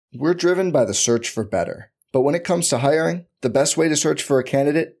We're driven by the search for better. But when it comes to hiring, the best way to search for a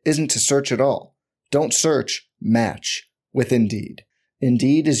candidate isn't to search at all. Don't search, match with Indeed.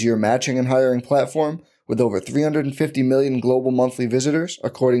 Indeed is your matching and hiring platform with over 350 million global monthly visitors,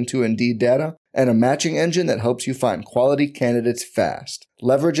 according to Indeed data, and a matching engine that helps you find quality candidates fast.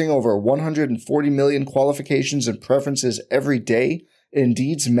 Leveraging over 140 million qualifications and preferences every day,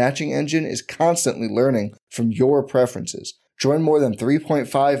 Indeed's matching engine is constantly learning from your preferences. Join more than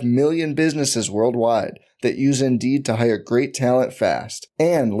 3.5 million businesses worldwide that use Indeed to hire great talent fast.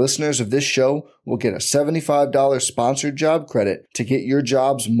 And listeners of this show will get a $75 sponsored job credit to get your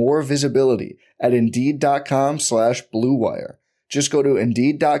jobs more visibility at Indeed.com/Blue Wire. Just go to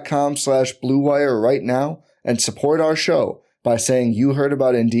Indeed.com/Blue Wire right now and support our show by saying you heard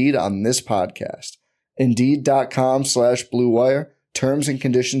about Indeed on this podcast. Indeed.com/Blue Wire. Terms and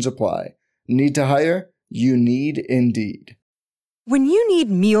conditions apply. Need to hire? You need Indeed. When you need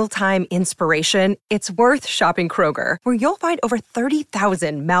mealtime inspiration, it's worth shopping Kroger, where you'll find over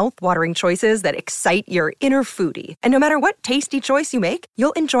 30,000 mouth-watering choices that excite your inner foodie. And no matter what tasty choice you make,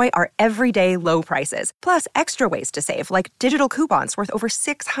 you'll enjoy our everyday low prices, plus extra ways to save, like digital coupons worth over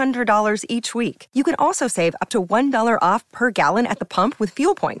 $600 each week. You can also save up to $1 off per gallon at the pump with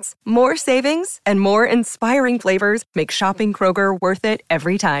fuel points. More savings and more inspiring flavors make shopping Kroger worth it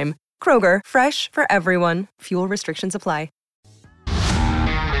every time. Kroger, fresh for everyone. Fuel restrictions apply.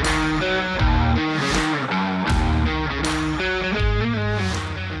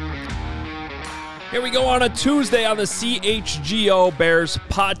 Here we go on a Tuesday on the CHGO Bears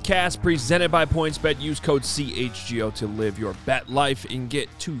podcast presented by PointsBet. Use code CHGO to live your bet life and get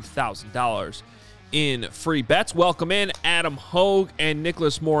 $2,000 in free bets. Welcome in Adam Hogue and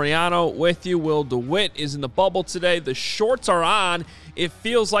Nicholas Moriano with you. Will DeWitt is in the bubble today. The shorts are on. It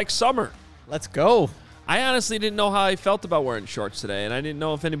feels like summer. Let's go. I honestly didn't know how I felt about wearing shorts today, and I didn't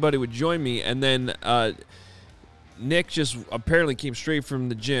know if anybody would join me. And then Nick just apparently came straight from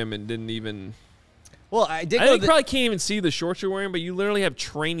the gym and didn't even... Well, I did. You probably can't even see the shorts you're wearing, but you literally have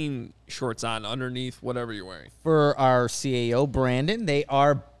training shorts on underneath whatever you're wearing. For our CAO, Brandon, they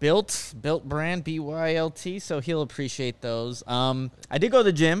are built brand, BYLT, so he'll appreciate those. I did go to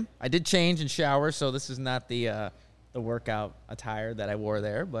the gym. I did change and shower, so this is not the workout attire that I wore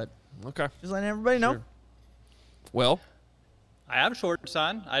there, but okay, just letting everybody know. Sure. Well, I have shorts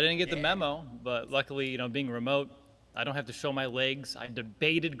on. I didn't get the memo, but luckily, being remote, I don't have to show my legs. I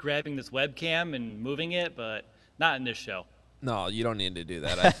debated grabbing this webcam and moving it, but not in this show. No, you don't need to do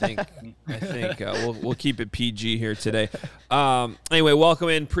that. I think we'll keep it PG here today. Anyway, welcome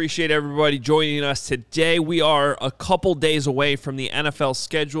in. Appreciate everybody joining us today. We are a couple days away from the NFL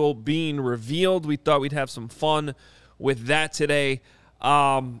schedule being revealed. We thought we'd have some fun with that today.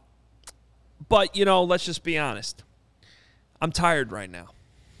 But, let's just be honest. I'm tired right now.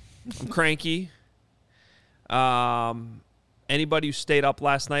 I'm cranky. Anybody who stayed up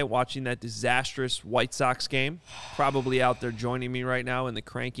last night watching that disastrous White Sox game, probably out there joining me right now in the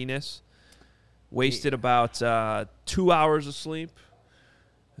crankiness. Wasted about 2 hours of sleep.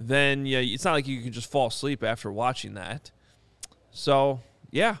 Then, it's not like you can just fall asleep after watching that. So,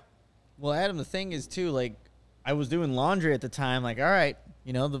 yeah. Well, Adam, the thing is, too, I was doing laundry at the time, all right,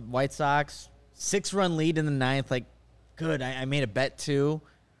 the White Sox, 6-run lead in the ninth, good, I made a bet, too.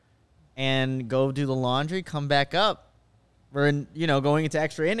 And go do the laundry, come back up. We're going into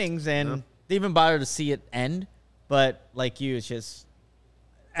extra innings, and they even bother to see it end. But like you, it's just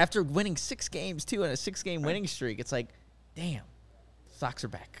after winning 6 games too, and a 6-game winning streak, it's like, damn, Sox are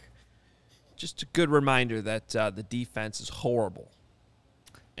back. Just a good reminder that the defense is horrible,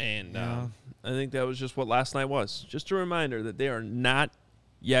 and I think that was just what last night was. Just a reminder that they are not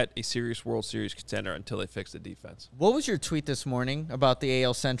yet a serious World Series contender until they fix the defense. What was your tweet this morning about the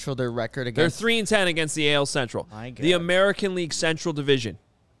AL Central, their record against? They're 3-10 against the AL Central. My God. The American League Central Division,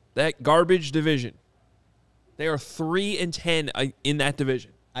 that garbage division. They are 3-10 in that division.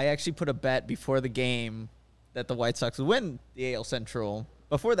 I actually put a bet before the game that the White Sox would win the AL Central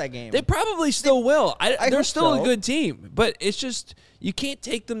before that game. They probably still will. They're still so. a good team, but it's just you can't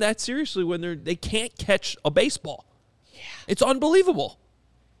take them that seriously when they can't catch a baseball. Yeah. It's unbelievable.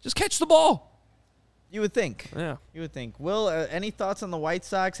 Just catch the ball. You would think. Yeah. You would think. Will, any thoughts on the White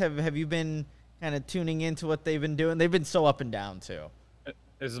Sox? Have you been kind of tuning into what they've been doing? They've been so up and down, too.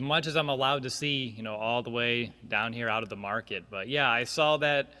 As much as I'm allowed to see, all the way down here out of the market. But, yeah, I saw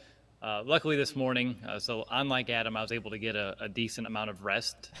that luckily this morning. So, unlike Adam, I was able to get a decent amount of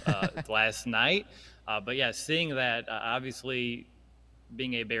rest last night. But, yeah, seeing that, obviously –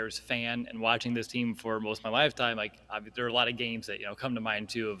 being a Bears fan and watching this team for most of my lifetime, there are a lot of games that, come to mind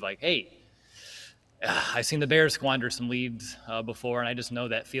too of hey, I've seen the Bears squander some leads before, and I just know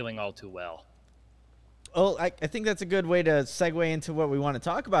that feeling all too well. Oh, I think that's a good way to segue into what we want to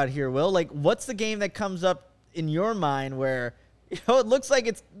talk about here, Will. Like, what's the game that comes up in your mind where, it looks like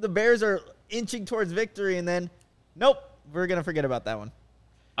it's the Bears are inching towards victory, and then, nope, we're going to forget about that one?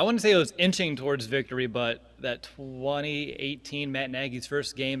 I wouldn't say it was inching towards victory, but that 2018 Matt Nagy's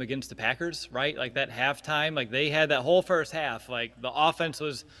first game against the Packers, right? Like that halftime, like they had that whole first half. Like the offense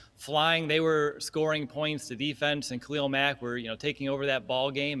was flying. They were scoring points. The defense and Khalil Mack were, taking over that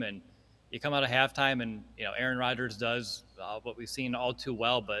ball game. And you come out of halftime and, Aaron Rodgers does what we've seen all too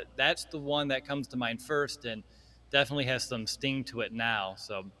well. But that's the one that comes to mind first and definitely has some sting to it now.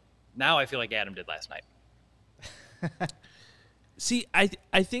 So now I feel like Adam did last night. See, I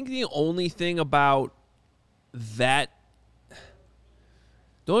think the only thing about that,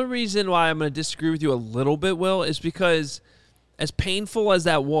 the only reason why I'm going to disagree with you a little bit, Will, is because as painful as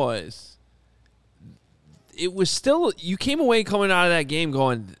that was, it was still, you came away coming out of that game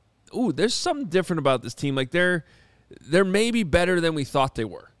going, ooh, there's something different about this team. Like they're maybe better than we thought they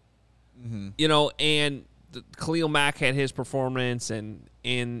were. Mm-hmm. And Khalil Mack had his performance, and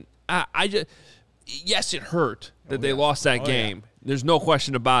I just, yes, it hurt that they lost that game. Yeah. There's no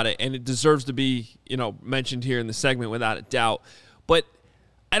question about it, and it deserves to be, mentioned here in the segment without a doubt. But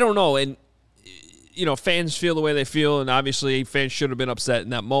I don't know, and fans feel the way they feel, and obviously fans should have been upset in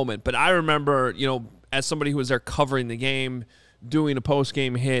that moment. But I remember, as somebody who was there covering the game, doing a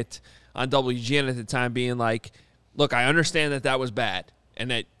post-game hit on WGN at the time, being like, look, I understand that was bad,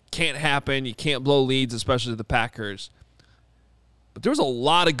 and that can't happen. You can't blow leads, especially the Packers. But there was a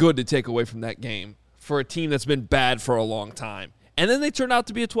lot of good to take away from that game for a team that's been bad for a long time. And then they turned out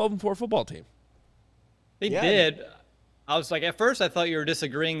to be a 12-4 football team. They did. I was like, at first I thought you were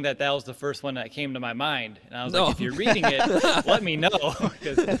disagreeing that was the first one that came to my mind. And I was like, if you're reading it, let me know.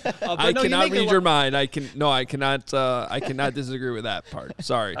 I cannot read your mind. I cannot disagree with that part.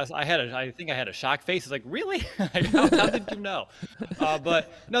 Sorry. I think I had a shock face. It's like, really? How did you know?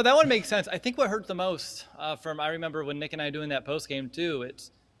 But no, that one makes sense. I think what hurt the most I remember when Nick and I doing that post game too,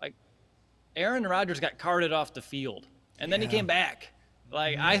 it's like Aaron Rodgers got carted off the field and then he came back.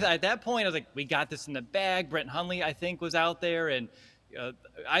 Like at that point, I was like, we got this in the bag. Brett Hundley, I think, was out there, and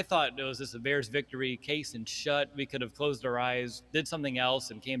I thought it was just a Bears victory, case and shut. We could have closed our eyes, did something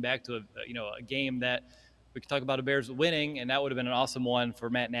else, and came back to a game that we could talk about a Bears winning, and that would have been an awesome one for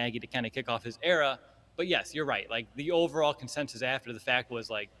Matt Nagy to kind of kick off his era. But yes, you're right. Like the overall consensus after the fact was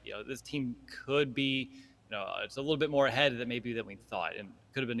like, this team could be, it's a little bit more ahead than maybe than we thought, and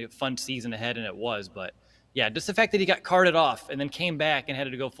could have been a fun season ahead, and it was, but. Yeah, just the fact that he got carted off and then came back and had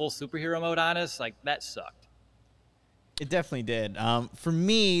to go full superhero mode on us, like that sucked. It definitely did. For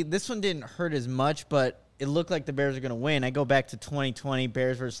me, this one didn't hurt as much, but it looked like the Bears are going to win. I go back to 2020,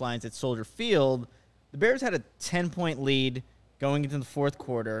 Bears versus Lions at Soldier Field. The Bears had a 10-point lead going into the fourth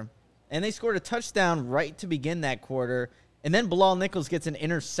quarter, and they scored a touchdown right to begin that quarter. And then Bilal Nichols gets an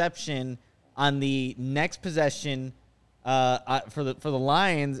interception on the next possession for the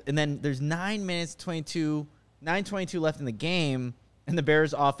Lions, and then there's 9:22 left in the game, and the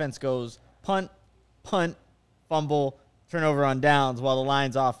Bears offense goes punt, fumble, turnover on downs, while the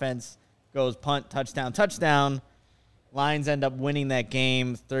Lions offense goes punt, touchdown. Lions end up winning that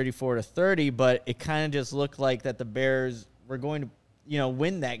game 34-30, but it kind of just looked like that the Bears were going to,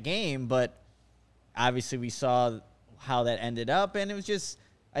 win that game, but obviously we saw how that ended up, and it was just,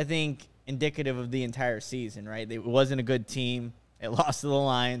 I think, indicative of the entire season, right? It wasn't a good team. It lost to the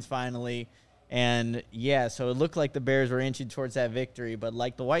Lions finally. And, so it looked like the Bears were inching towards that victory, but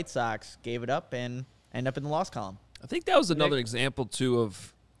like the White Sox, gave it up and end up in the loss column. I think that was another example, too,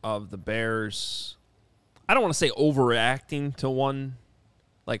 of the Bears, I don't want to say overreacting to one,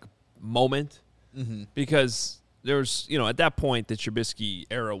 moment, because there's, at that point, the Trubisky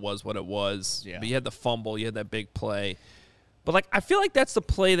era was what it was. Yeah. But you had the fumble, you had that big play. But, I feel like that's the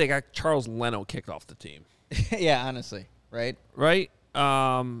play that got Charles Leno kicked off the team. Yeah, honestly, right? Right?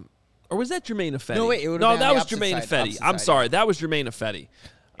 Or was that Jermaine Ifedi? No, wait, that was Jermaine Ifedi. I'm sorry, that was Jermaine Ifedi. He's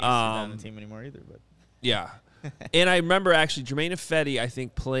not on the team anymore either, but. Yeah. And I remember, actually, Jermaine Ifedi, I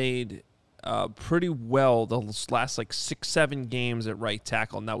think, played pretty well the last, 6-7 games at right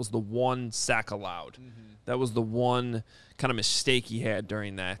tackle, and that was the one sack allowed. Mm-hmm. That was the one kind of mistake he had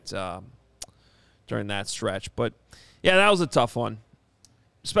during that stretch. But... yeah, that was a tough one,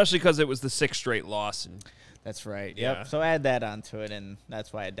 especially because it was the 6th straight loss. And that's right. Yep. Yeah. So add that onto it, and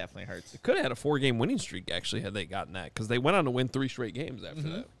that's why it definitely hurts. It could have had a 4-game winning streak, actually, had they gotten that, because they went on to win 3 straight games after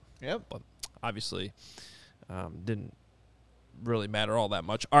that. Yep. But obviously didn't really matter all that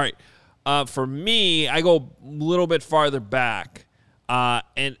much. All right. For me, I go a little bit farther back,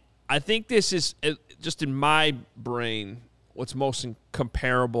 and I think this is just in my brain, what's most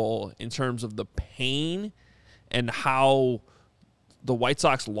comparable in terms of the pain and how the White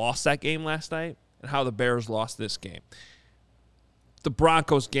Sox lost that game last night and how the Bears lost this game. The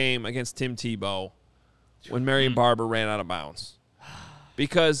Broncos game against Tim Tebow when Marion Barber ran out of bounds.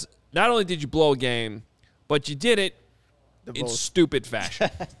 Because not only did you blow a game, but you did it in stupid fashion.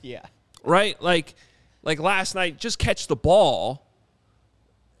 Yeah. Right? Like last night, just catch the ball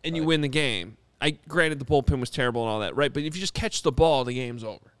and you win the game. Granted, the bullpen was terrible and all that, right? But if you just catch the ball, the game's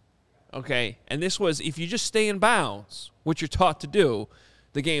over. Okay? And this was, if you just stay in bounds, which you're taught to do,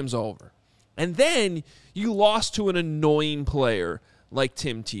 the game's over. And then you lost to an annoying player like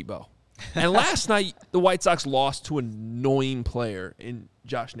Tim Tebow. And last night, the White Sox lost to an annoying player in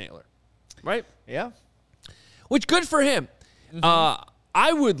Josh Naylor. Right? Yeah. Which, good for him.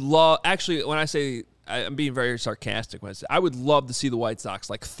 I would love, actually, when I say, I'm being very sarcastic when I say, I would love to see the White Sox,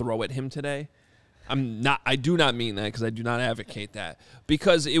 like, throw at him today. I do not mean that because I do not advocate that.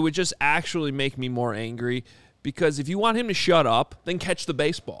 Because it would just actually make me more angry. Because if you want him to shut up, then catch the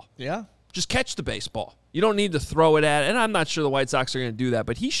baseball. Yeah. Just catch the baseball. You don't need to throw it at, and I'm not sure the White Sox are going to do that,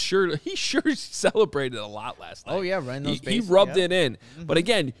 but he sure celebrated a lot last night. Oh, yeah, running those bases. He rubbed it in. But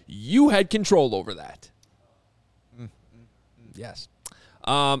again, you had control over that. Yes.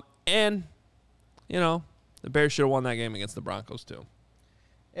 And, the Bears should have won that game against the Broncos, too.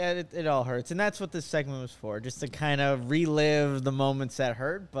 Yeah, it all hurts. And that's what this segment was for, just to kind of relive the moments that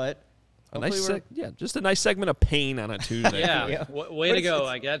hurt, but just a nice segment of pain on a Tuesday. Yeah. Way to go.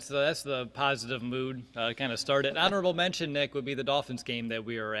 I guess that's the positive mood kind of started. Honorable mention, Nick, would be the Dolphins game that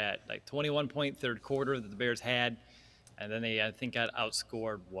we were at, like 21-point third quarter that the Bears had. And then they, I think, got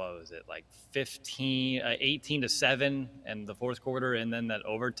outscored, what was it, like 18-7 in the fourth quarter. And then that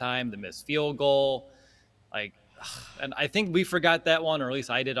overtime, the missed field goal. And I think we forgot that one, or at least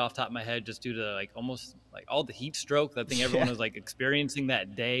I did off the top of my head, just due to almost all the heat stroke that I think everyone was experiencing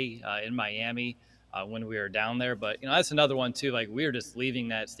that day in Miami when we were down there. But, that's another one too. We were just leaving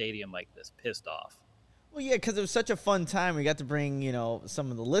that stadium this pissed off. Well, yeah, because it was such a fun time. We got to bring,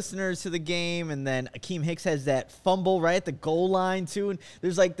 some of the listeners to the game, and then Akeem Hicks has that fumble right at the goal line, too. And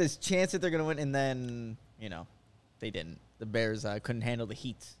there's, this chance that they're going to win, and then, they didn't. The Bears couldn't handle the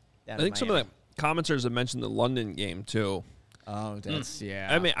heat down in Miami. Some of the commenters have mentioned the London game, too. Oh, that's,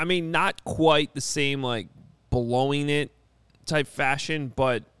 yeah. I mean, not quite the same, blowing it type fashion,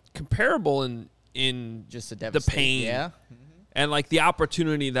 but comparable in just the pain. Yeah. And, the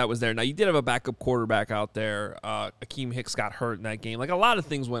opportunity that was there. Now, you did have a backup quarterback out there. Akeem Hicks got hurt in that game. A lot of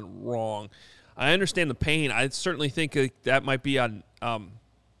things went wrong. I understand the pain. I certainly think that might be on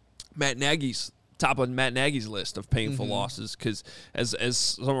Matt Nagy's list of painful losses because, as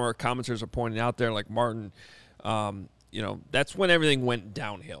some of our commenters are pointing out there, like Martin, that's when everything went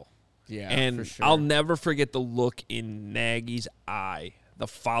downhill. Yeah, and for sure. I'll never forget the look in Nagy's eye the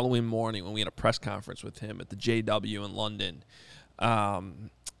following morning when we had a press conference with him at the JW in London.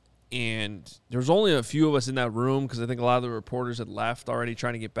 And there was only a few of us in that room because I think a lot of the reporters had left already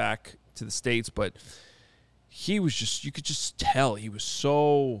trying to get back to the States. But he was you could just tell he was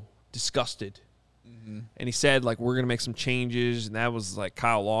so disgusted. And he said, we're going to make some changes. And that was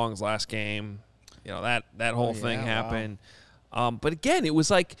Kyle Long's last game. That whole thing happened. Wow. But again, it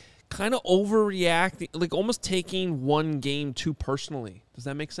was kind of overreacting, almost taking one game too personally. Does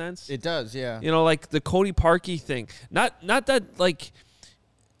that make sense? It does, yeah. The Cody Parkey thing. Not that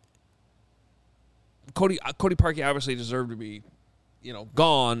Cody Parkey obviously deserved to be,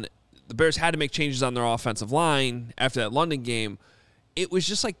 gone. The Bears had to make changes on their offensive line after that London game. It was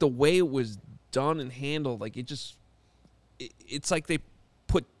just the way it was done and handled. It's like they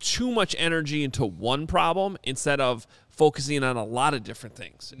put too much energy into one problem instead of focusing on a lot of different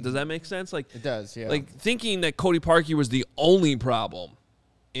things. Does that make sense? It does, yeah. Thinking that Cody Parkey was the only problem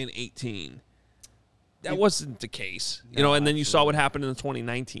in 2018. That wasn't the case. And then you saw what happened in the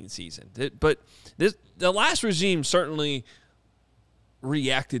 2019 season. But the last regime certainly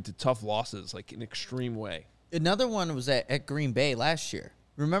reacted to tough losses in an extreme way. Another one was at Green Bay last year.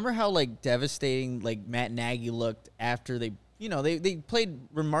 Remember how devastating Matt Nagy looked after they played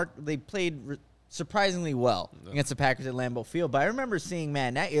surprisingly well against the Packers at Lambeau Field. But I remember seeing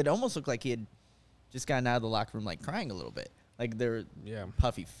Matt Nagy. It almost looked like he had just gotten out of the locker room crying a little bit. Their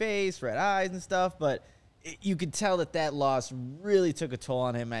puffy face, red eyes and stuff. But you could tell that loss really took a toll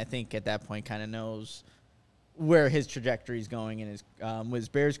on him. I think at that point kind of knows where his trajectory is going in his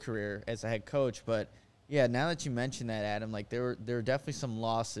Bears career as a head coach. But yeah, now that you mention that, Adam, there were definitely some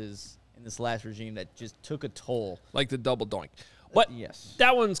losses in this last regime that just took a toll. Like the double doink. But yes,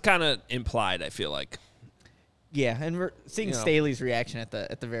 that one's kind of implied, I feel like. Yeah, and we're seeing You know. Staley's reaction at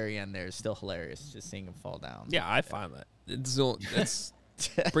the very end there is still hilarious. Just seeing him fall down. Yeah, I find that it's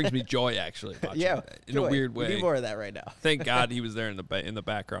brings me joy actually. Watching Yeah, that in a weird We way. need more of that right now. Thank God he was there in the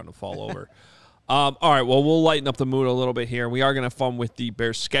background to fall over. All right, well, we'll lighten up the mood a little bit here. We are going to have fun with the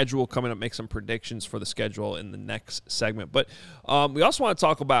Bears schedule coming up, make some predictions for the schedule in the next segment. But we also want to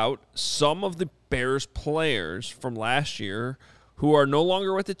talk about some of the Bears players from last year who are no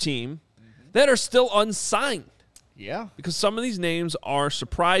longer with the team that are still unsigned. Yeah. Because some of these names are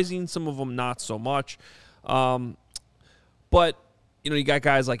surprising, some of them not so much. But, you got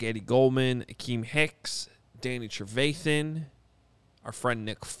guys like Eddie Goldman, Akeem Hicks, Danny Trevathan, our friend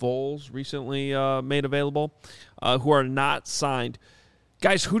Nick Foles recently made available, who are not signed.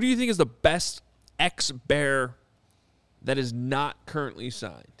 Guys, who do you think is the best ex-Bear that is not currently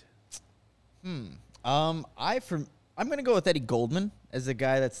signed? I'm going to go with Eddie Goldman as the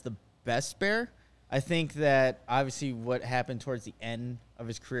guy that's the best Bear. I think that obviously what happened towards the end of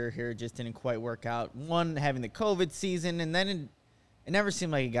his career here just didn't quite work out. One, having the COVID season, and then it never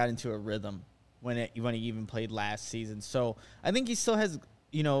seemed like he got into a rhythm when he even played last season. So I think he still has,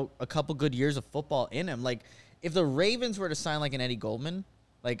 a couple good years of football in him. Like, if the Ravens were to sign like an Eddie Goldman,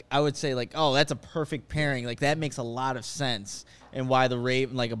 like, I would say, like, oh, that's a perfect pairing. Like, that makes a lot of sense. And why the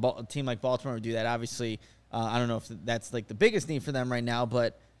like a team like Baltimore would do that. Obviously, I don't know if that's like the biggest need for them right now,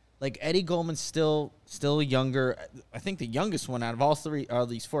 but like Eddie Goldman's still younger. I think the youngest one out of all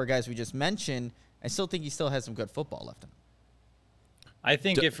these four guys we just mentioned. I still think he still has some good football left in him. I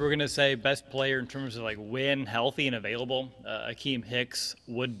think if we're going to say best player in terms of like when healthy and available, Akeem Hicks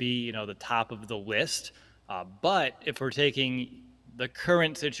would be, the top of the list. But if we're taking the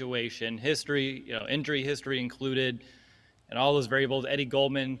current situation, history, injury history included, and all those variables, Eddie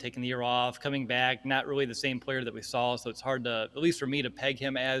Goldman taking the year off, coming back, not really the same player that we saw. So it's hard to, at least for me, to peg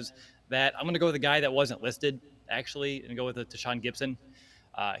him as that. I'm going to go with a guy that wasn't listed, actually, and go with Tashawn Gibson.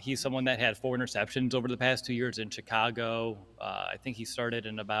 He's someone that had 4 interceptions over the past 2 years in Chicago. I think he started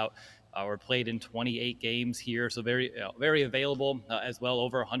in or played in 28 games here. So very, very available as well,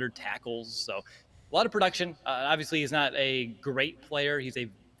 over 100 tackles. So a lot of production. Obviously, he's not a great player. He's a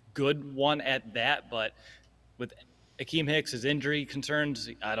good one at that. But with Akeem Hicks, his injury concerns,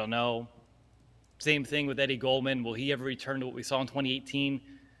 I don't know. Same thing with Eddie Goldman. Will he ever return to what we saw in 2018?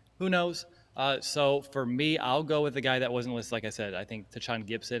 Who knows? So for me, I'll go with the guy that wasn't listed. Like I said, I think Tashawn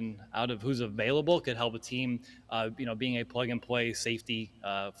Gibson, out of who's available, could help a team, being a plug-and-play safety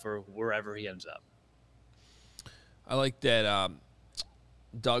for wherever he ends up. I like that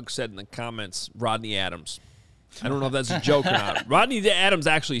Doug said in the comments, Rodney Adams. I don't know if that's a joke or not. Rodney Adams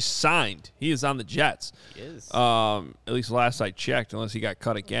actually signed. He is on the Jets. He is. At least last I checked, unless he got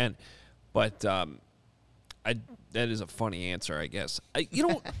cut again. But that is a funny answer, I guess.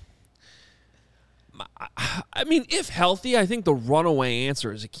 I mean, if healthy, I think the runaway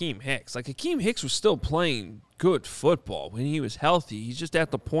answer is Akeem Hicks. Like, Akeem Hicks was still playing good football when he was healthy. He's just at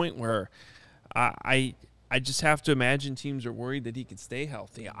the point where I just have to imagine teams are worried that he could stay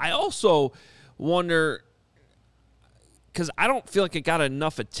healthy. I also wonder, because I don't feel like it got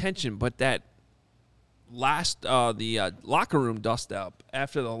enough attention, but that last the locker room dust up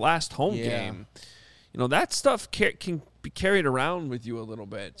after the last home game, that stuff can be carried around with you a little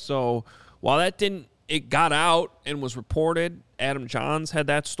bit. So while it got out and was reported, Adam Johns had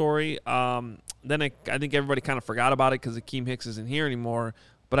that story. Then I think everybody kind of forgot about it because Akeem Hicks isn't here anymore.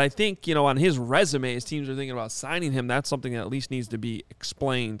 But I think, on his resume, as teams are thinking about signing him, that's something that at least needs to be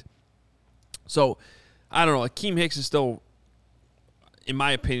explained. So, I don't know. Akeem Hicks is still, in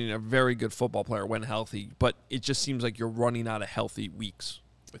my opinion, a very good football player when healthy. But it just seems like you're running out of healthy weeks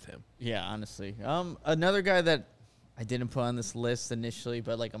with him. Yeah, honestly. Another guy that I didn't put on this list initially,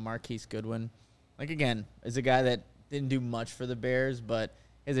 but like a Marquise Goodwin, like, again, is a guy that didn't do much for the Bears, but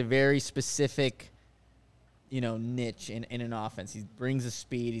has a very specific, niche in an offense. He brings the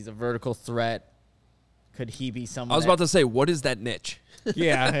speed. He's a vertical threat. Could he be someone? I was about to say, what is that niche?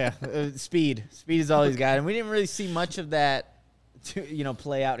 Yeah. Speed. Speed is all he's got. And we didn't really see much of that,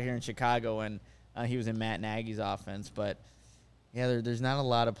 play out here in Chicago when he was in Matt Nagy's offense. But, yeah, there's not a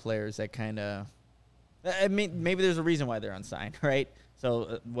lot of players that kind of – I mean, maybe there's a reason why they're unsigned, right?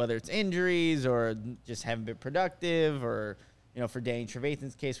 So whether it's injuries or just haven't been productive or, for Danny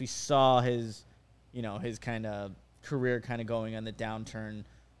Trevathan's case, we saw his kind of career kind of going on the downturn.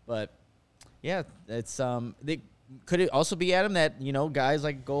 But, yeah, it's could it also be, Adam, that, guys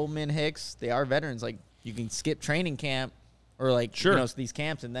like Goldman, Hicks, they are veterans. Like, you can skip training camp or, like, sure, these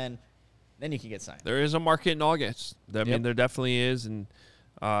camps, and then you can get signed. There is a market in August. I mean, there definitely is. And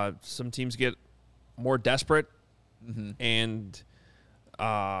some teams get more desperate. Mm-hmm. And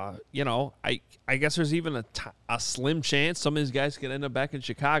You know, I guess there's even a slim chance some of these guys could end up back in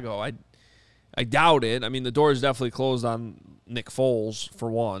Chicago. I doubt it. I mean, the door is definitely closed on Nick Foles, for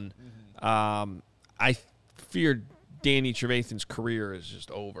one. I fear Danny Trevathan's career is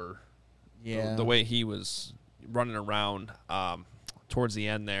just over. Yeah. The way he was running around towards the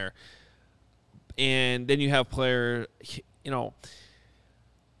end there. And then you have player, you know,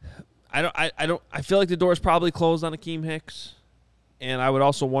 I feel like the door is probably closed on Akeem Hicks. And I would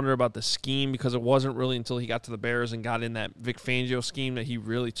also wonder about the scheme, because it wasn't really until he got to the Bears and got in that Vic Fangio scheme that he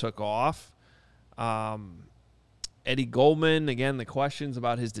really took off. Eddie Goldman, again, the questions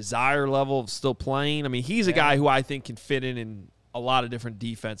about his desire level of still playing. I mean, he's a guy who I think can fit in a lot of different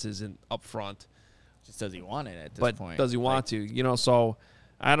defenses and up front. Just does he want it at this but point? Does he want to? You know, so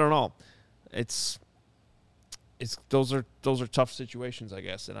I don't know. It's those are tough situations, I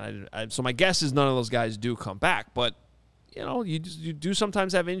guess. And so my guess is none of those guys do come back. But you know, you do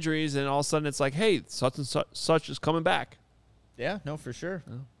sometimes have injuries, and all of a sudden it's like, hey, such and such is coming back. Yeah, no, for sure.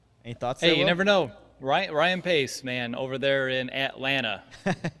 Oh. Any thoughts? Hey, you never know. Ryan Pace, man, over there in Atlanta.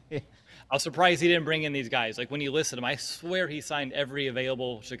 I was surprised he didn't bring in these guys. Like, when you listen to him, I swear he signed every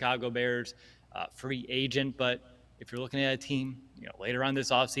available Chicago Bears free agent. But if you're looking at a team, you know, later on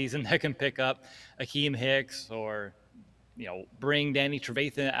this offseason that can pick up Akeem Hicks, or, you know, bring Danny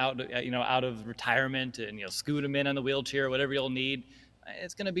Trevathan out of retirement and, you know, scoot him in on the wheelchair, whatever you'll need,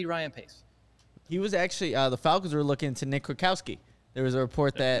 it's going to be Ryan Pace. He was actually the Falcons were looking to Nick Kwiatkowski. There was a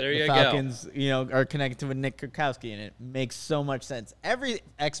report that the Falcons, are connected with Nick Kwiatkowski, and it makes so much sense. Every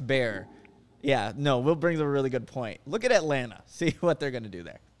ex-Bear, Will brings a really good point. Look at Atlanta. See what they're going to do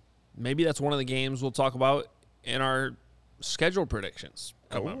there. Maybe that's one of the games we'll talk about in our schedule predictions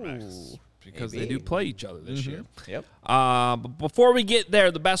coming up next, because they do play each other this year. Yep. But before we get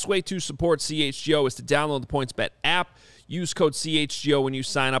there, the best way to support CHGO is to download the PointsBet app. Use code CHGO when you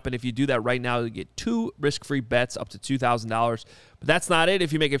sign up, and if you do that right now, you'll get 2 risk-free bets up to $2,000. But that's not it.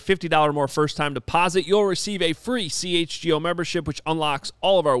 If you make a $50 or more first-time deposit, you'll receive a free CHGO membership, which unlocks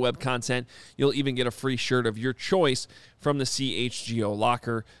all of our web content. You'll even get a free shirt of your choice from the CHGO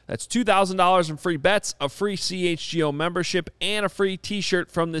locker. That's $2,000 in free bets, a free CHGO membership, and a free t-shirt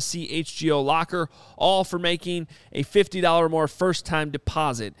from the CHGO locker, all for making a $50 or more first-time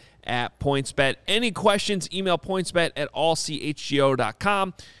deposit at PointsBet. Any questions, email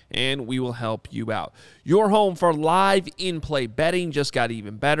pointsbet@allchgo.com, and we will help you out. Your home for live in-play betting just got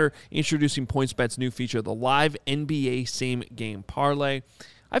even better. Introducing PointsBet's new feature, the live NBA same-game parlay.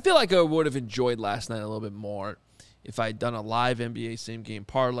 I feel like I would have enjoyed last night a little bit more if I had done a live NBA same-game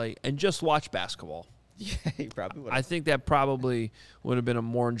parlay and just watched basketball. Yeah, you probably would. I think that probably would have been a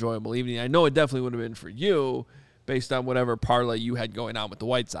more enjoyable evening. I know it definitely would have been for you, based on whatever parlay you had going on with the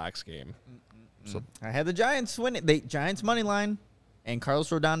White Sox game. So I had the Giants win it. Giants money line, and Carlos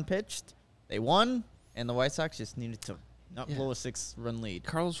Rodon pitched. They won, and the White Sox just needed to not blow a 6-run lead.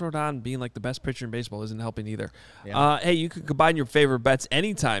 Carlos Rodon being like the best pitcher in baseball isn't helping either. Yeah. Hey, you can combine your favorite bets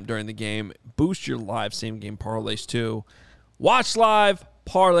anytime during the game. Boost your live same-game parlays too. Watch live,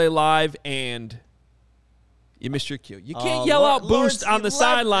 parlay live, and you missed your cue. You can't yell out boost on the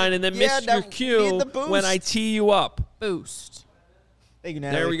sideline and then miss your cue when I tee you up. Boost. Thank you,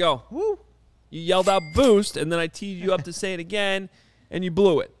 Natalie. There we go. Woo. You yelled out boost, and then I teed you up to say it again, and you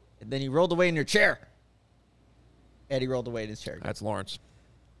blew it. And then you rolled away in your chair. Eddie rolled away in his chair. That's Lawrence.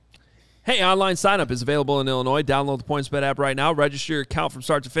 Hey, online sign-up is available in Illinois. Download the PointsBet app right now. Register your account from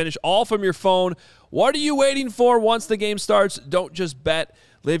start to finish, all from your phone. What are you waiting for? Once the game starts, don't just bet.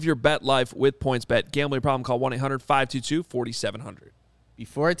 Live your bet life with PointsBet. Gambling problem, call 1-800-522-4700.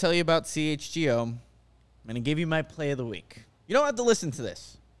 Before I tell you about CHGO, I'm going to give you my play of the week. You don't have to listen to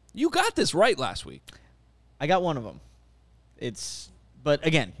this. You got this right last week. I got one of them. But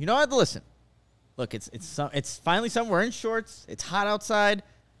again, you don't have to listen. Look, it's finally something. We're in shorts. It's hot outside.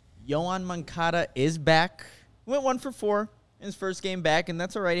 Yoan Moncada is back. Went 1 for 4 in his first game back, and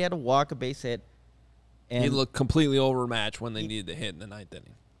that's all right. He had to walk, a base hit. And he looked completely overmatched when they needed to hit in the 9th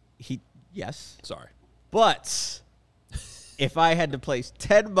inning. Yes. Sorry. But if I had to place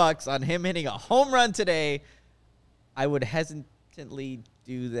 $10 on him hitting a home run today, I would hesitantly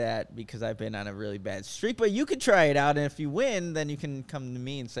do that because I've been on a really bad streak. But you could try it out, and if you win, then you can come to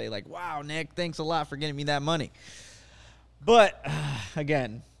me and say, like, wow, Nick, thanks a lot for getting me that money. But,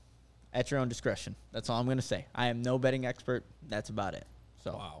 again, at your own discretion. That's all I'm going to say. I am no betting expert. That's about it.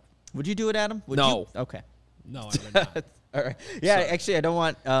 So, Wow. Would you do it, Adam? No. Okay. No, I would not. All right. Yeah, Sorry. actually, I don't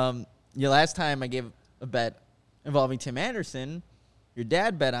want last time I gave a bet involving Tim Anderson, your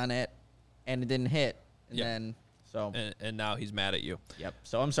dad bet on it, and it didn't hit. And Yep. then, so. And now he's mad at you. Yep.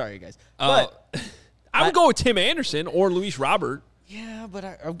 So I'm sorry, guys. But I would go with Tim Anderson or Luis Robert. Yeah, but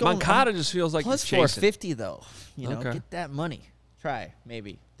I'm going Moncada just feels like plus you're chasing. 450 though. You know, Okay. get that money. Try,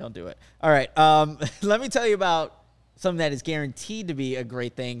 maybe. Don't do it. All right. Let me tell you about something that is guaranteed to be a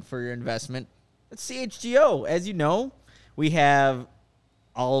great thing for your investment. It's CHGO. As you know, we have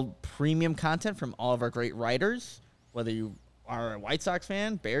all premium content from all of our great writers, whether you are a White Sox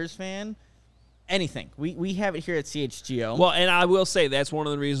fan, Bears fan, anything. We have it here at CHGO. Well, and I will say that's one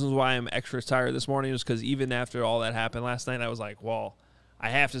of the reasons why I'm extra tired this morning is because even after all that happened last night, I was like, well, I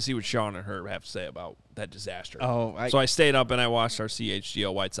have to see what Sean and Herb have to say about that disaster. So I stayed up and I watched our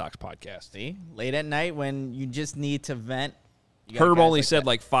CHGO White Sox podcast. See, late at night when you just need to vent. Herb only said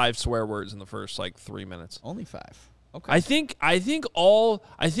like 5 swear words in the first 3 minutes. Only 5. Okay. I think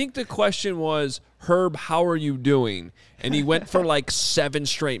the question was, Herb, how are you doing? And he went for 7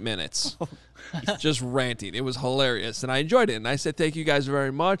 straight minutes. Just ranting. It was hilarious. And I enjoyed it. And I said, thank you guys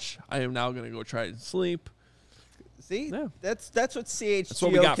very much. I am now going to go try to sleep. See, Yeah. that's what CHGO That's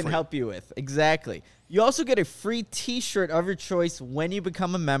what we got can for you. help you with. Exactly. You also get a free T-shirt of your choice when you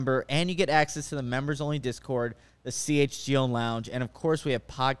become a member, and you get access to the members-only Discord, the CHGO Lounge, and of course we have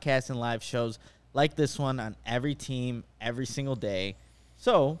podcasts and live shows like this one on every team every single day.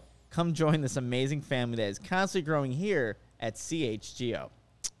 So come join this amazing family that is constantly growing here at CHGO.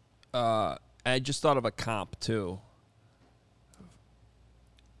 I just thought of a comp, too.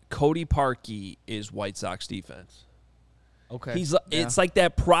 Cody Parkey is White Sox defense. Okay. It's like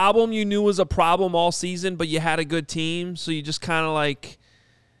that problem you knew was a problem all season, but you had a good team, so you just kind of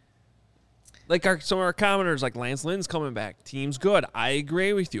some of our commenters, like Lance Lynn's coming back. Team's good. I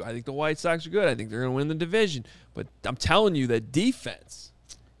agree with you. I think the White Sox are good. I think they're going to win the division. But I'm telling you that defense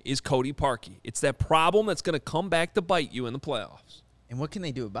is Cody Parkey. It's that problem that's going to come back to bite you in the playoffs. And what can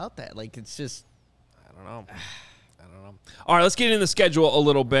they do about that? It's just... I don't know. All right, let's get in the schedule a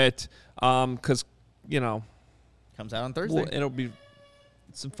little bit because, comes out on Thursday. it'll be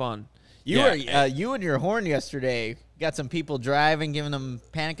some fun. You and your horn yesterday got some people driving, giving them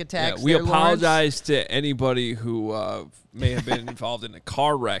panic attacks. Yeah, we there, apologize to anybody who may have been involved in a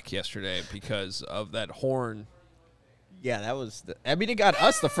car wreck yesterday because of that horn. Yeah, that was. It got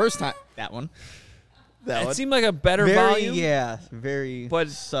us the first time. That one. It seemed like a better volume. Yeah, very but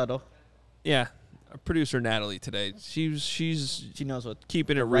subtle. Yeah, our producer Natalie today. She knows what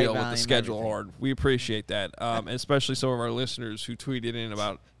keeping it right real with the volume, schedule everything. horn. We appreciate that, especially some of our listeners who tweeted in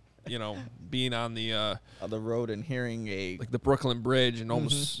about being on the road and hearing the Brooklyn Bridge and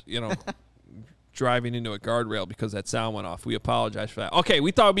almost driving into a guardrail because that sound went off. We apologize for that. Okay, we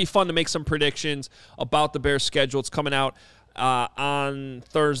thought it'd be fun to make some predictions about the Bears' schedule. It's coming out on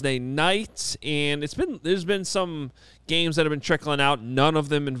Thursday night, and there's been some games that have been trickling out, none of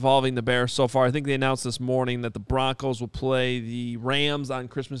them involving the Bears so far. I think they announced this morning that the Broncos will play the Rams on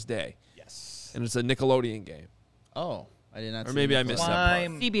Christmas Day. Yes. And it's a Nickelodeon game. Oh, I did not. Or maybe I missed that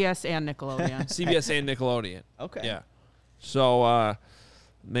part. CBS and Nickelodeon. CBS and Nickelodeon. Okay. Yeah. So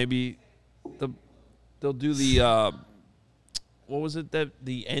maybe they'll do the what was it that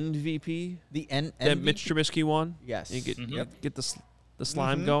the MVP? The N that MVP? Mitch Trubisky won? Yes. You get, Mhm. you get the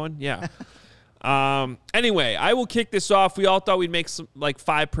slime going? Yeah. Anyway, I will kick this off. We all thought we'd make some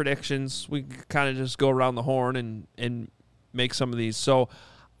 5 predictions. We kind of just go around the horn and make some of these. So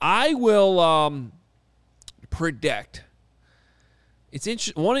I will predict.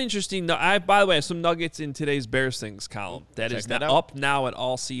 It's one interesting. By the way, I have some nuggets in today's Bears Things column that is up now at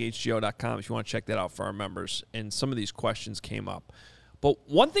allchgo.com if you want to check that out for our members. And some of these questions came up. But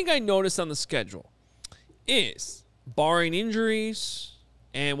one thing I noticed on the schedule is, barring injuries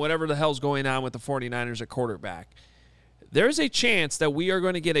and whatever the hell's going on with the 49ers at quarterback, there's a chance that we are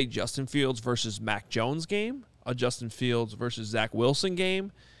going to get a Justin Fields versus Mac Jones game, a Justin Fields versus Zach Wilson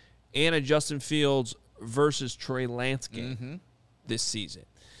game, and a Justin Fields versus Trey Lance game this season.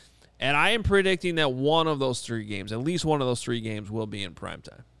 And I am predicting that one of those 3 games, at least one of those 3 games, will be in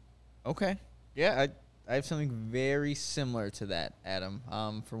primetime. Okay. Yeah, I have something very similar to that, Adam,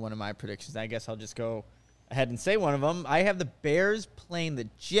 for one of my predictions. I guess I'll just go ahead and say one of them. I have the Bears playing the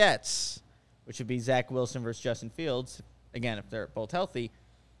Jets, which would be Zach Wilson versus Justin Fields, again, if they're both healthy,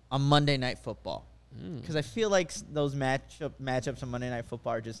 on Monday Night Football. Because I feel like those matchups on Monday Night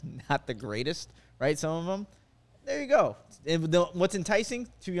Football are just not the greatest, right? Some of them. There you go. What's enticing?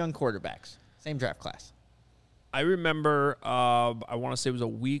 2 young quarterbacks. Same draft class. I remember, I want to say it was a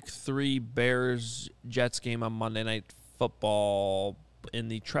Week 3 Bears-Jets game on Monday Night Football in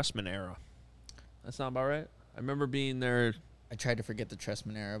the Trestman era. That sound about right? I remember being there. I tried to forget the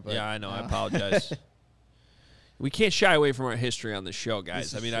Trestman era, but yeah, I know. I apologize. We can't shy away from our history on this show,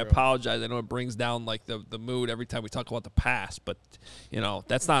 guys. I mean, I apologize. I know it brings down the mood every time we talk about the past, but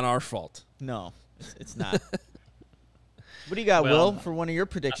that's not our fault. No, it's not. What do you got, Well, Will, for one of your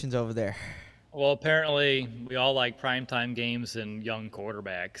predictions over there? Well, apparently we all like primetime games and young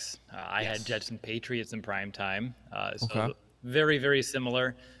quarterbacks. I had Jets and Patriots in primetime, so Okay. very, very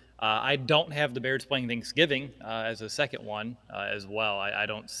similar. I don't have the Bears playing Thanksgiving as a second one as well. I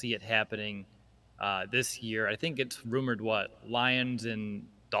don't see it happening this year. I think it's rumored Lions and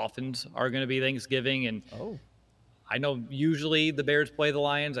Dolphins are going to be Thanksgiving, and I know usually the Bears play the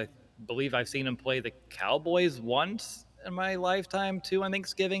Lions. I believe I've seen them play the Cowboys once in my lifetime too on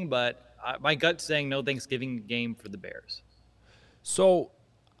Thanksgiving, but my gut's saying no Thanksgiving game for the Bears. So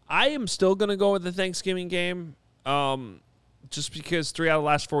I am still going to go with the Thanksgiving game just because 3 out of the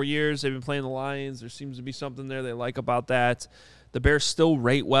last 4 years they've been playing the Lions. There seems to be something there they like about that. The Bears still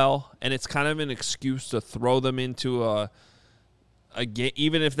rate well, and it's kind of an excuse to throw them into a game.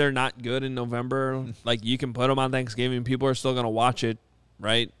 Even if they're not good in November, like you can put them on Thanksgiving. People are still going to watch it,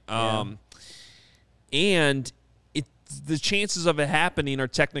 right? And the chances of it happening are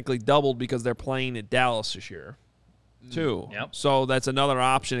technically doubled because they're playing at Dallas this year, too. Yep. So that's another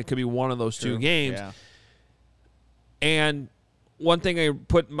option. It could be one of those two games. Yeah. And one thing I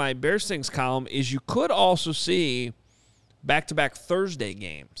put in my Bears Things column is you could also see back-to-back Thursday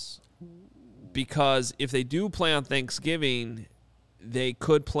games, because if they do play on Thanksgiving, they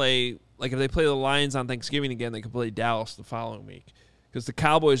could play, like if they play the Lions on Thanksgiving again, they could play Dallas the following week, because the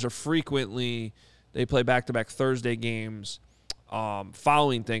Cowboys are frequently – they play back-to-back Thursday games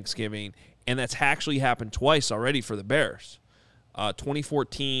following Thanksgiving, and that's actually happened twice already for the Bears,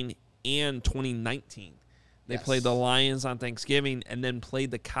 2014 and 2019. They played the Lions on Thanksgiving and then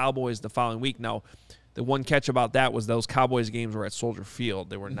played the Cowboys the following week. Now, the one catch about that was those Cowboys games were at Soldier Field.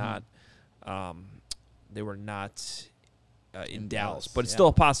 They were not in Dallas, but it's still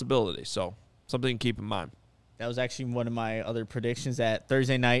a possibility, so something to keep in mind. That was actually one of my other predictions, that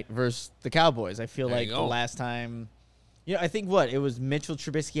Thursday night versus the Cowboys. I feel like the last time, I think it was Mitchell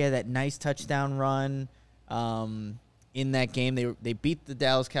Trubisky had that nice touchdown run in that game. They beat the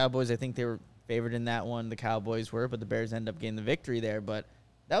Dallas Cowboys. I think they were favored in that one. The Cowboys were, but the Bears ended up getting the victory there. But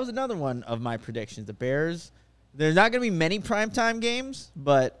that was another one of my predictions. The Bears, there's not going to be many primetime games,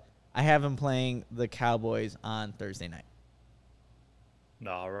 but I have them playing the Cowboys on Thursday night.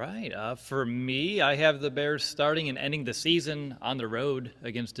 All right. For me, I have the Bears starting and ending the season on the road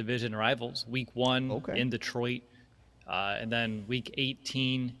against division rivals. Week 1 in Detroit, and then Week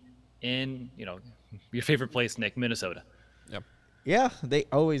 18 in, your favorite place, Nick, Minnesota. Yep. Yeah, they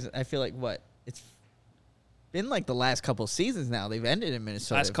always. I feel like it's been like the last couple seasons now. They've ended in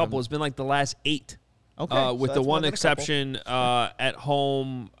Minnesota. Last couple has been like the last 8. Okay, with so the that's one more than a couple. exception at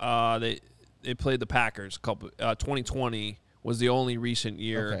home, they played the Packers. 2020 was the only recent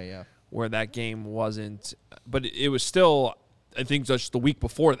year where that game wasn't. But it was still, I think, just the week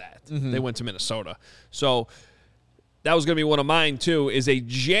before that. They went to Minnesota. So that was going to be one of mine, too, is a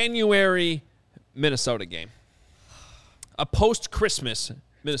January Minnesota game. A post-Christmas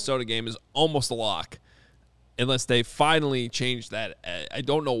Minnesota game is almost a lock, unless they finally change that. I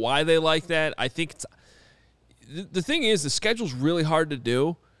don't know why they like that. I think the thing is, the schedule's really hard to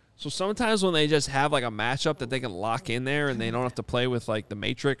do. So sometimes when they just have like a matchup that they can lock in there and they don't have to play with like the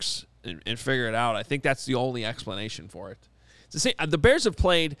Matrix and figure it out, I think that's the only explanation for it. It's the same. The Bears have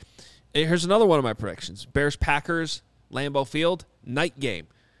played. Here's another one of my predictions: Bears-Packers, Lambeau Field, night game.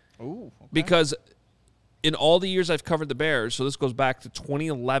 Ooh, okay. Because in all the years I've covered the Bears, so this goes back to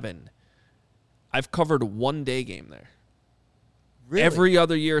 2011, I've covered one day game there. Really? Every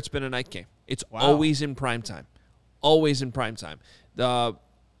other year it's been a night game. It's always in primetime. Always in primetime.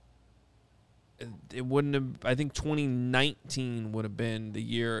 It wouldn't have, I think 2019 would have been the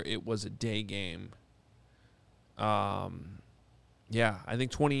year it was a day game. Yeah, I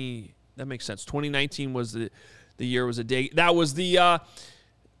think that makes sense. 2019 was the year it was a day. That was the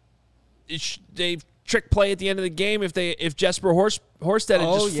they trick play at the end of the game. If Jesper Horsted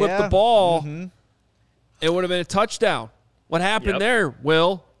had just flipped the ball, it would have been a touchdown. What happened there,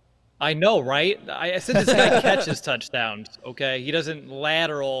 Will? I know, right? I said this guy catches touchdowns, okay? He doesn't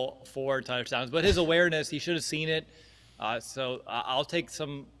lateral for touchdowns, but his awareness, he should have seen it. So I'll take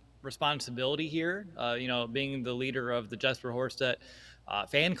some responsibility here, being the leader of the Jesper Horsted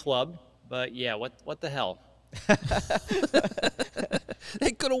fan club. But, yeah, what the hell?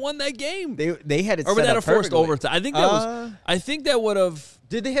 They could have won that game. They had it or set that up a forced perfectly. overtime. I think that was. I think that would have.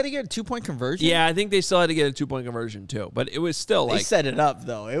 Did they have to get a 2-point conversion? Yeah, I think they still had to get a 2-point conversion too. But it was still They like set it up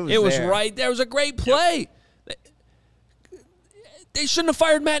though. It was there. right there. It was a great play. They shouldn't have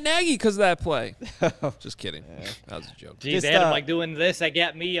fired Matt Nagy because of that play. Just kidding. That was a joke. Geez, Adam, like doing this, I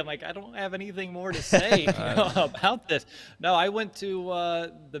got me. I'm like, I don't have anything more to say about this. No, I went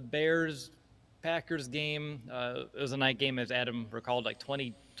to the Bears Packers game. It was a night game, as Adam recalled, like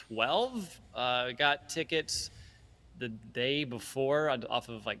 2012. Got tickets the day before off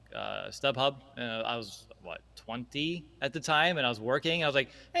of like StubHub. I was 20 at the time, and I was working. I was like,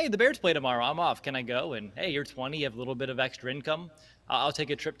 "Hey, the Bears play tomorrow. I'm off. Can I go?" And hey, you're 20. You have a little bit of extra income. I'll take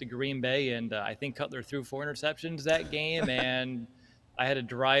a trip to Green Bay. And I think Cutler threw 4 interceptions that game, and I had to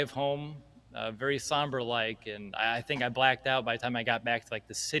drive home. Very somber like, and I think I blacked out by the time I got back to like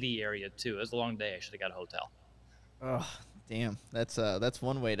the city area too. It was a long day. I should have got a hotel. Oh, damn. That's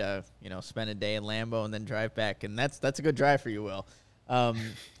one way to, spend a day in Lambeau and then drive back, and that's a good drive for you, Will.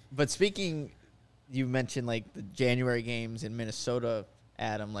 But speaking, you mentioned like the January games in Minnesota,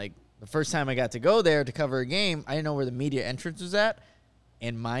 Adam. Like the first time I got to go there to cover a game, I didn't know where the media entrance was at.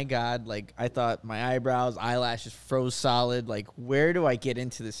 And my God, like I thought my eyebrows, eyelashes froze solid. Like, where do I get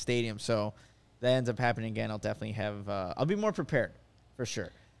into the stadium? So that ends up happening again. I'll definitely have, I'll be more prepared for sure.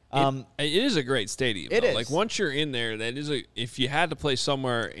 It is a great stadium. It is. Like once you're in there, that is if you had to play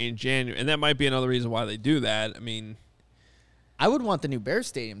somewhere in January, and that might be another reason why they do that. I mean, I would want the new Bears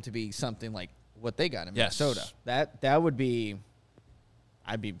stadium to be something like what they got in Minnesota. That would be,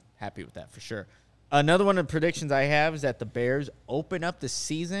 I'd be happy with that for sure. Another one of the predictions I have is that the Bears open up the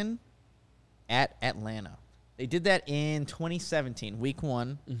season at Atlanta. They did that in 2017, week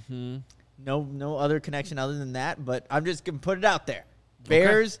 1. Mm-hmm. No other connection other than that, but I'm just going to put it out there.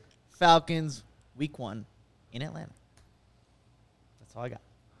 Bears, Falcons, week 1 in Atlanta. That's all I got.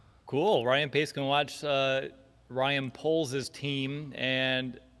 Cool. Ryan Pace can watch Ryan Poles' team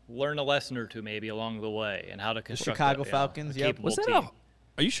and learn a lesson or two maybe along the way and how to construct Chicago Falcons, yep. capable was that team.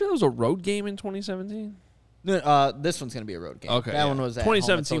 Are you sure that was a road game in 2017? No, this one's going to be a road game. Okay, that one was at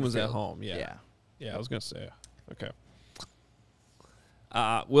 2017 home at was at Soldier home. Field. Yeah, I was going to say. Okay.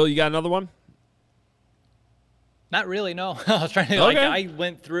 Will, you got another one? Not really, no. I was trying to, I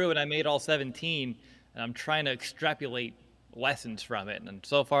went through and I made all 17, and I'm trying to extrapolate lessons from it, and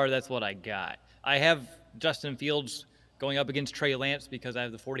so far that's what I got. I have Justin Fields going up against Trey Lance because I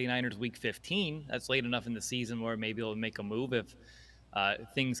have the 49ers week 15. That's late enough in the season where maybe he'll make a move if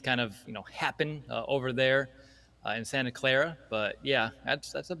things kind of happen over there in Santa Clara. But yeah,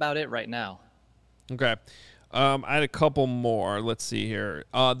 that's about it right now. Okay. I had a couple more. Let's see here.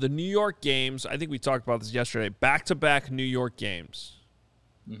 The New York games. I think we talked about this yesterday. Back-to-back New York games.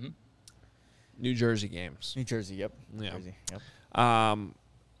 Mm-hmm. New Jersey games. New Jersey, yep. Yeah. New Jersey, yep.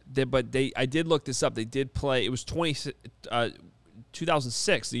 I did look this up. They did play. It was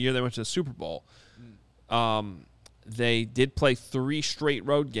 2006, the year they went to the Super Bowl. They did play 3 straight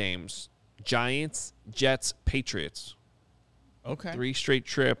road games. Giants, Jets, Patriots. Okay. 3 straight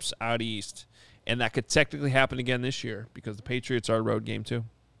trips out east. And that could technically happen again this year because the Patriots are a road game too.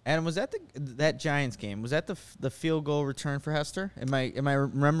 Adam, was that that Giants game? Was that the field goal return for Hester? Am I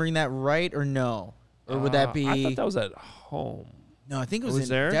remembering that right or no? Or would that be? I thought that was at home. No, I think it was,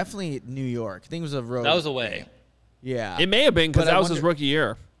 definitely New York. I think it was a road. That was away. Game. Yeah. It may have been because that was his rookie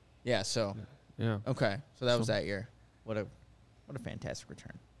year. Yeah. So. Yeah. Okay. So that was that year. What a fantastic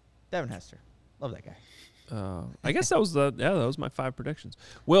return, Devin Hester. Love that guy. I guess that was my 5 predictions.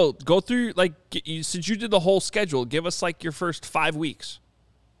 Will, go through since you did the whole schedule, give us your first 5 weeks.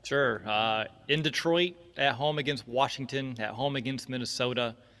 Sure. In Detroit, at home against Washington, at home against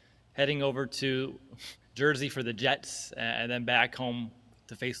Minnesota, heading over to Jersey for the Jets, and then back home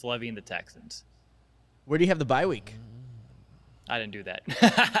to face Levy and the Texans. Where do you have the bye week? I didn't do that.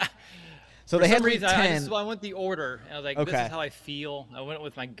 So For they had some week reason, 10. I went the order, and I was like, Okay. this is how I feel. I went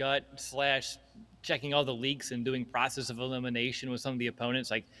with my gut / checking all the leaks and doing process of elimination with some of the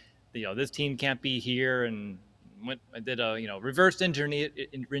opponents. Like, this team can't be here, and I did a reverse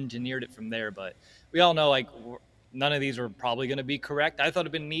engineered it from there. But we all know none of these are probably going to be correct. I thought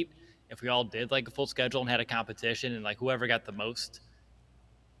it'd been neat if we all did a full schedule and had a competition, and whoever got the most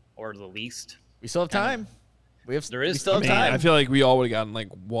or the least. We still have time. There is still have Man, time. I feel like we all would have gotten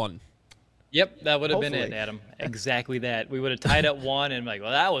 1. Yep, that would have been it, Hopefully. Adam. Exactly that. We would have tied at 1 and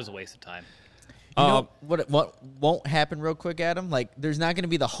well, that was a waste of time. You know what won't happen real quick, Adam? There's not going to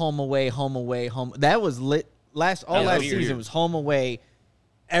be the home away. That was lit last season was home away.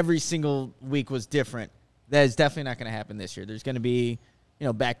 Every single week was different. That is definitely not going to happen this year. There's going to be,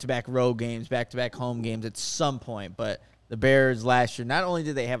 back-to-back road games, back-to-back home games at some point. But the Bears last year, not only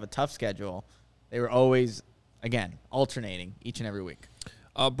did they have a tough schedule, they were always, again, alternating each and every week.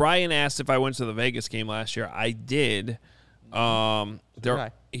 Brian asked if I went to the Vegas game last year. I did. And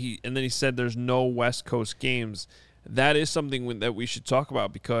then he said there's no West Coast games. That is something that we should talk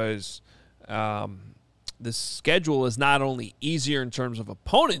about because the schedule is not only easier in terms of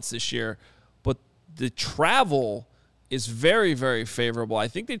opponents this year, but the travel is very, very favorable. I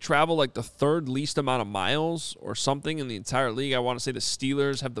think they travel like the third least amount of miles or something in the entire league. I want to say the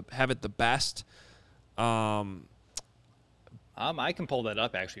Steelers have it the best. I can pull that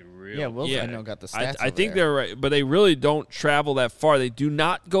up actually. Yeah, Wilson, I know, got the stats. I think they're right, but they really don't travel that far. They do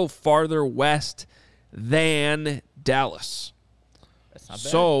not go farther west than Dallas. That's not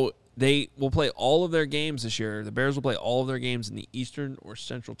bad. So they will play all of their games this year. The Bears will play all of their games in the Eastern or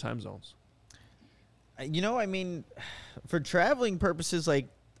Central time zones. You know, I mean, for traveling purposes, like,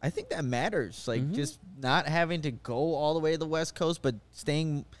 I think that matters. Like, just not having to go all the way to the West Coast, but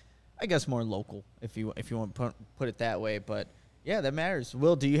staying, I guess, more local, if you want to put it that way. But yeah, that matters.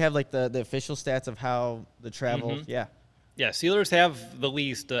 Will, do you have like the official stats of how the travel? Yeah. Yeah, Steelers have the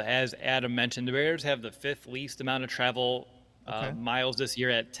least, as Adam mentioned. The Bears have the fifth least amount of travel miles this year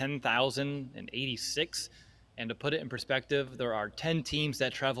at 10,086. And to put it in perspective, there are 10 teams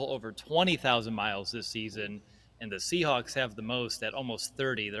that travel over 20,000 miles this season, and the Seahawks have the most at almost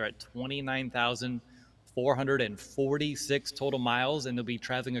 30. They're at 29,446 total miles, and they'll be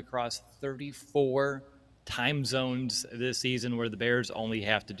traveling across 34 time zones this season, where the Bears only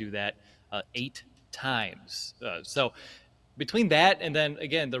have to do that 8 times. So between that and then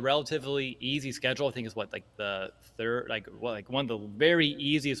again the relatively easy schedule, I think is what, like the third, like one of the very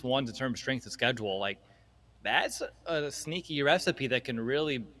easiest ones in terms of strength of schedule. Like, that's a sneaky recipe that can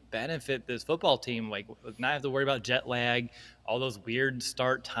really benefit this football team. Like, not have to worry about jet lag, all those weird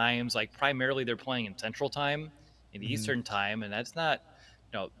start times. Like, primarily they're playing in Central Time, in Eastern Time, and that's not,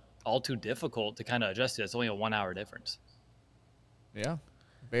 all too difficult to kind of adjust to. It's only a 1 hour difference. Yeah.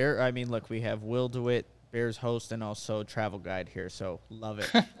 I mean, look, we have Will DeWitt, Bears host, and also travel guide here, so love it.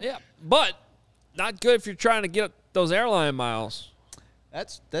 Yeah, but not good if you're trying to get those airline miles.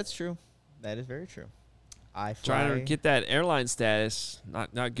 That's true. That is very true. Trying to get that airline status,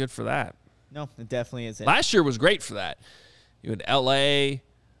 not good for that. No, it definitely isn't. Last year was great for that. You had L.A.,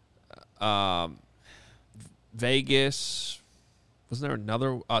 Vegas. Wasn't there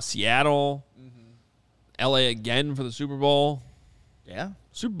another? Seattle. L.A. again for the Super Bowl. Yeah.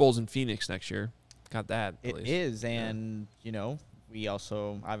 Super Bowl's in Phoenix next year. Got that. It is, and, we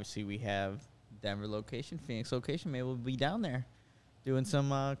also, obviously, we have Denver location, Phoenix location. Maybe we'll be down there doing some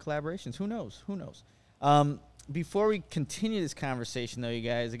collaborations. Who knows? Before we continue this conversation, though, you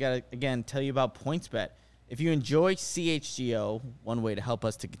guys, I got to, again, tell you about PointsBet. If you enjoy CHGO, one way to help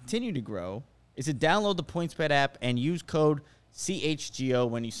us to continue to grow is to download the PointsBet app and use code CHGO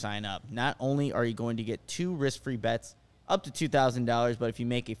when you sign up. Not only are you going to get 2 risk-free bets up to $2,000, but if you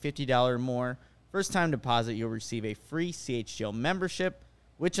make a $50 or more first-time deposit, you'll receive a free CHGO membership,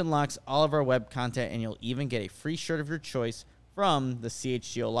 which unlocks all of our web content, and you'll even get a free shirt of your choice from the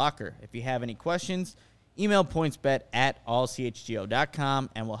CHGO locker. If you have any questions, email pointsbet@allchgo.com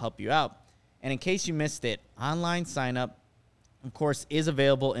and we'll help you out. And in case you missed it, online sign-up, of course, is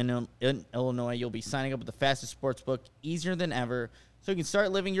available in Illinois. You'll be signing up with the fastest sportsbook, easier than ever, so you can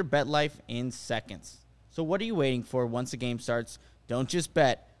start living your bet life in seconds. So what are you waiting for once the game starts? Don't just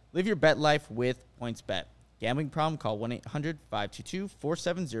bet. Live your bet life with PointsBet. Gambling problem? Call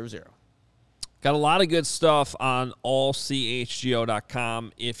 1-800-522-4700. Got a lot of good stuff on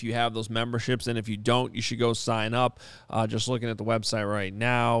allchgo.com if you have those memberships, and if you don't, you should go sign up. Just looking at the website right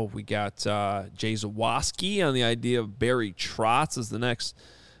now, we got Jay Zawoski on the idea of Barry Trotz as the next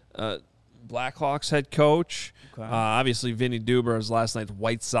Blackhawks head coach. Okay. Obviously, Vinny Duber has last night's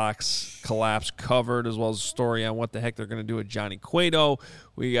White Sox collapse covered, as well as a story on what the heck they're going to do with Johnny Cueto.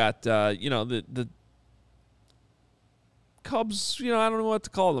 We got, the Cubs, I don't know what to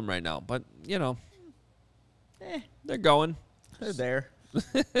call them right now, but, they're going. They're there.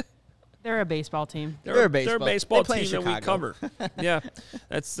 They're a baseball team. They're a baseball team that we cover. Yeah,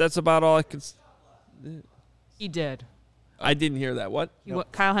 that's about all I can. He did. I didn't hear that. What?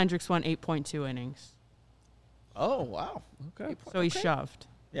 Kyle Hendricks won 8.2 innings. Oh, wow. Okay. So he shoved.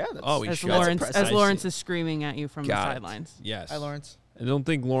 Yeah. As Lawrence is screaming at you from the sidelines. Yes. Hi, Lawrence. I don't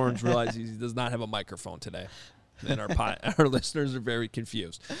think Lawrence realizes he does not have a microphone today. And our listeners are very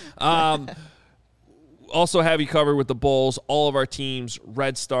confused. Also have you covered with the Bulls. All of our teams,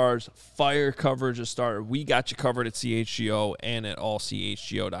 Red Stars, Fire coverage has started. We got you covered at CHGO and at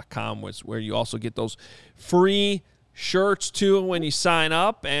allchgo.com, where you also get those free shirts too when you sign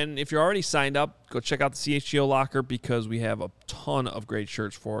up. And if you're already signed up, go check out the CHGO locker, because we have a ton of great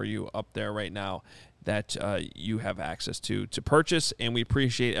shirts for you up there right now that you have access to purchase. And we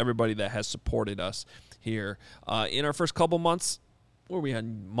appreciate everybody that has supported us here in our first couple months. Where we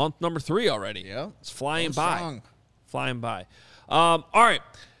had month number 3 already. Yeah. It's flying by. All right.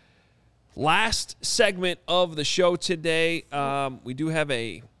 Last segment of the show today. We do have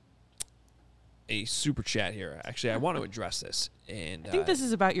a a super chat here. Actually, I want to address this. And I think this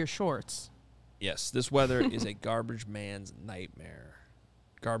is about your shorts. Yes, this weather is a garbage man's nightmare.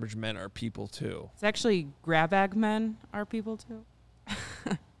 Garbage men are people too. It's actually grab bag men are people too.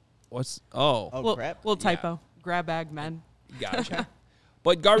 What's little typo. Yeah. Grab bag men. Gotcha.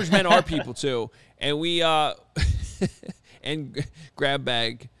 But garbage men are people too, and we and grab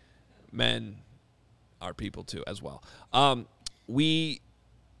bag men are people too as well. We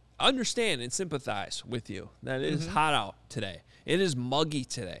understand and sympathize with you that it is hot out today. It is muggy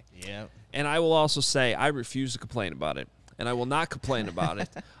today. Yeah. And I will also say I refuse to complain about it, and I will not complain about it.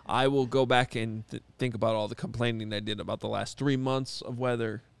 I will go back and think about all the complaining I did about the last 3 months of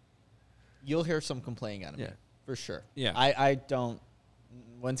weather. You'll hear some complaining out of me, for sure. Yeah. I don't.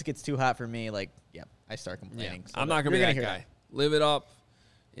 Once it gets too hot for me, I start complaining. Yeah. So I'm not going to be that guy. Live it up.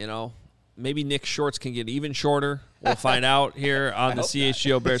 Maybe Nick's shorts can get even shorter. We'll find out here on the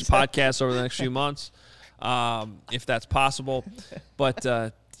CHGO Bears podcast over the next few months, if that's possible. But,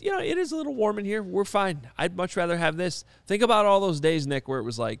 it is a little warm in here. We're fine. I'd much rather have this. Think about all those days, Nick, where it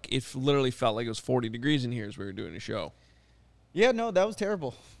was like it literally felt like it was 40 degrees in here as we were doing a show. Yeah, no, that was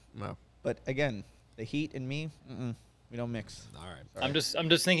terrible. No. But, again, the heat and me, we don't mix. All right. Sorry. I'm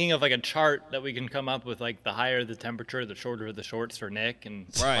just thinking of like a chart that we can come up with, like the higher the temperature, the shorter the shorts for Nick,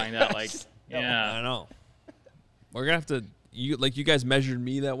 and find out I know. We're gonna have to you guys measured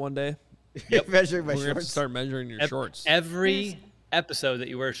me that one day. Yep. Measuring my We're gonna have to shorts. start measuring your shorts. Every episode that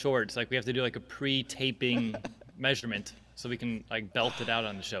you wear shorts, we have to do like a pre-taping measurement so we can belt it out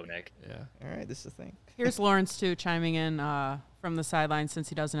on the show, Nick. Yeah. All right, this is the thing. Here's Lawrence too chiming in from the sideline since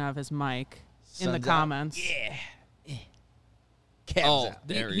he doesn't have his mic in the comments. Yeah.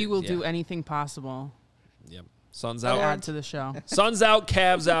 He will do anything possible. Yep. Sun's to out. add to the show. Sun's out.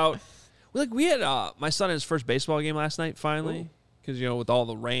 Cavs out. We had my son in his first baseball game last night. Finally, because with all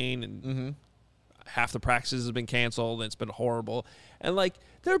the rain and half the practices have been canceled and it's been horrible. And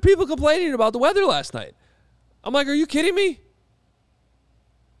there were people complaining about the weather last night. I'm like, are you kidding me?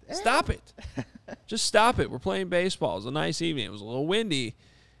 Stop it. Just stop it. We're playing baseball. It was a nice evening. It was a little windy.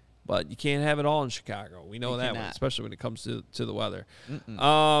 But you can't have it all in Chicago. We know that one, especially when it comes to the weather.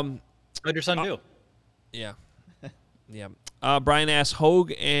 How'd your son do? Yeah. Yeah. Brian asks,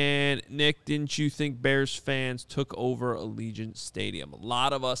 Hogue and Nick, didn't you think Bears fans took over Allegiant Stadium? A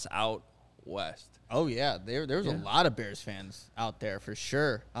lot of us out west. Oh, yeah. There was a lot of Bears fans out there for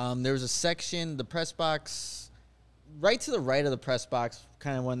sure. There was a section, the press box, right to the right of the press box,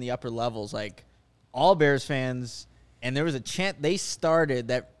 kind of one of the upper levels, all Bears fans. And there was a chant they started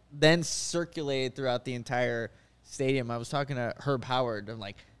that then circulated throughout the entire stadium. I was talking to Herb Howard. I'm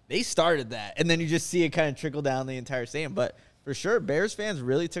like, they started that. And then you just see it kind of trickle down the entire stadium. But for sure, Bears fans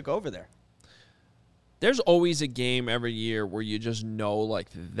really took over there. There's always a game every year where you just know,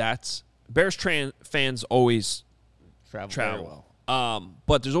 that's Bears fans always travel.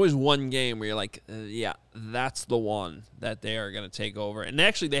 But there's always one game where you're like, that's the one that they are going to take over. And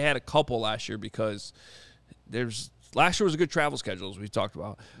actually, they had a couple last year because last year was a good travel schedule, as we talked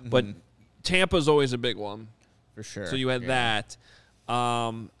about. But Tampa's always a big one. For sure. So you had that.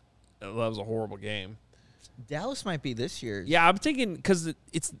 That was a horrible game. Dallas might be this year. Yeah, I'm thinking because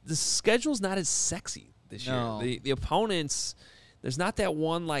the schedule's not as sexy this year. The opponents, there's not that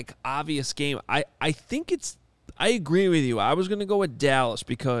one obvious game. I think I agree with you. I was going to go with Dallas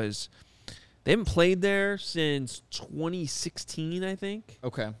because they haven't played there since 2016, I think.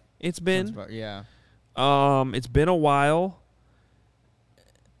 Okay. It's been. It's been a while.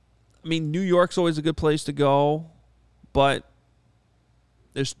 I mean, New York's always a good place to go, but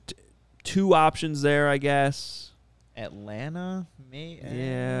there's two options there, I guess. Atlanta, maybe.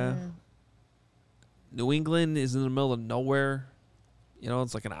 Yeah. New England is in the middle of nowhere.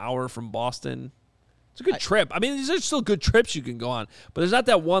 It's like an hour from Boston. It's a good trip. I mean, these are still good trips you can go on, but there's not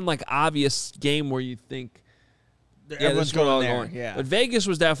that one obvious game where you think everyone's going there. Yeah. But Vegas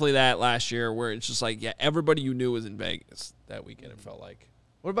was definitely that last year where it's just everybody you knew was in Vegas that weekend, it felt like.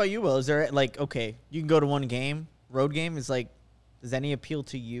 What about you, Will? Is there okay, you can go to one game, road game is does any appeal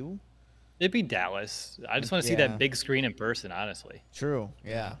to you? It'd be Dallas. I just want to see that big screen in person, honestly. True.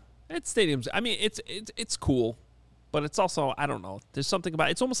 Yeah. It's stadiums. I mean, it's cool, but it's also, I don't know. There's something about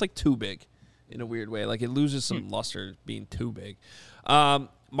it's almost too big in a weird way. It loses some luster being too big.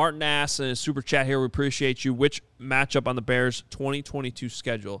 Martin asks in a super chat here, we appreciate you. Which matchup on the Bears 2022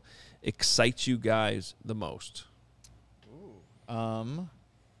 schedule excites you guys the most? I'm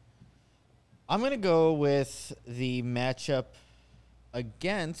going to go with the matchup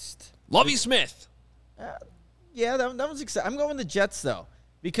against Lovie Smith. Yeah, that was exciting. I'm going with the Jets, though,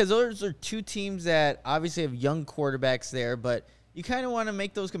 because those are two teams that obviously have young quarterbacks there, but you kind of want to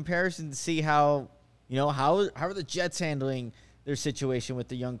make those comparisons to see how, how are the Jets handling their situation with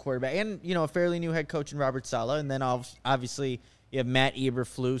the young quarterback and, a fairly new head coach in Robert Saleh. And then obviously you have Matt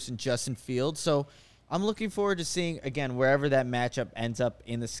Eberflus and Justin Fields. So I'm looking forward to seeing, again, wherever that matchup ends up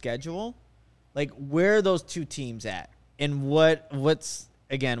in the schedule, like where are those two teams at and what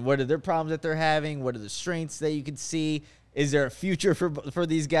are their problems that they're having? What are the strengths that you can see? Is there a future for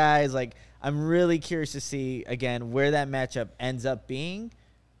these guys? Like, I'm really curious to see, again, where that matchup ends up being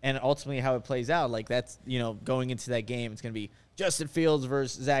and ultimately how it plays out. Like, that's, going into that game, it's going to be Justin Fields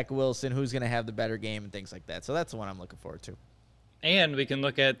versus Zach Wilson, who's going to have the better game and things like that. So that's the one I'm looking forward to. And we can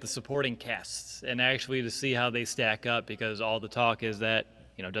look at the supporting casts and actually to see how they stack up, because all the talk is that,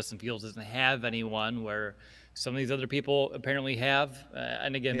 Justin Fields doesn't have anyone where some of these other people apparently have.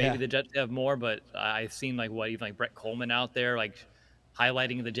 And again, maybe the Jets have more, but I've seen even Brett Coleman out there, like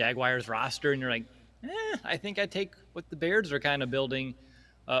highlighting the Jaguars roster. And you're like, I think I take what the Bears are kind of building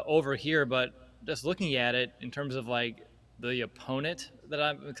over here. But just looking at it in terms of like the opponent that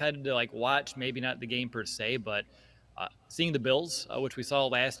I'm excited to like watch, maybe not the game per se, but seeing the Bills, which we saw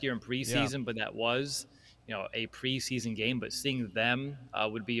last year in preseason, but that was, a preseason game, but seeing them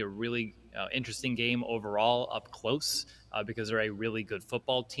would be a really interesting game overall up close because they're a really good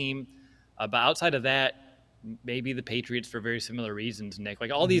football team. But outside of that, maybe the Patriots for very similar reasons, Nick.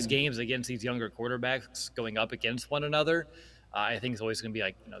 Like all these games against these younger quarterbacks going up against one another, I think it's always going to be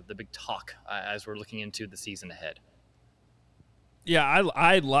like, the big talk as we're looking into the season ahead. Yeah,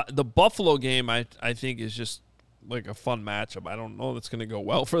 the Buffalo game I think is just like a fun matchup. I don't know if it's going to go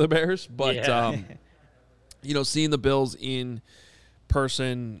well for the Bears, but seeing the Bills in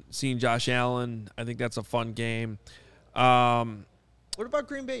person, seeing Josh Allen, I think that's a fun game. What about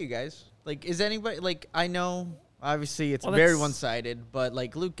Green Bay, you guys? Like, is anybody, like, I know obviously it's very one-sided, but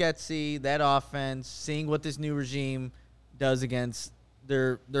like Luke Getsy, that offense, seeing what this new regime does against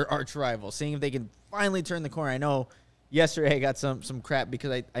their arch rival, seeing if they can finally turn the corner. I know yesterday I got some crap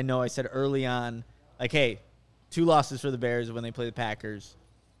because I know I said early on, like, hey, 2 losses for the Bears when they play the Packers.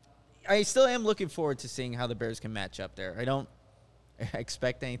 I still am looking forward to seeing how the Bears can match up there. I don't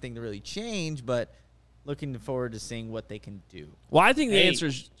expect anything to really change, but looking forward to seeing what they can do. Well, I think the answer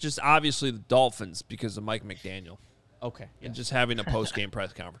is just obviously the Dolphins because of Mike McDaniel. Okay. And just having a post-game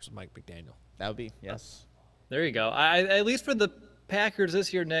press conference with Mike McDaniel. That would be, yes. There you go. At least for the Packers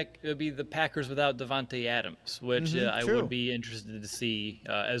this year, Nick, it would be the Packers without Devontae Adams, which I would be interested to see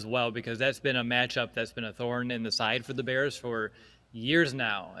as well, because that's been a matchup that's been a thorn in the side for the Bears for years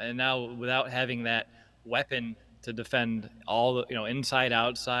now. And now without having that weapon to defend all the, inside,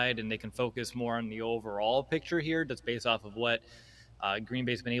 outside, and they can focus more on the overall picture here that's based off of what Green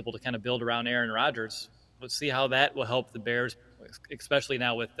Bay's been able to kind of build around Aaron Rodgers. Let's see how that will help the Bears, especially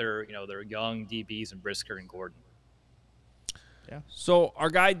now with their young DBs and Brisker and Gordon. Yeah. So our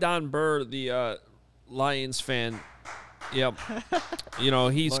guy Don Burr, the Lions fan, yep,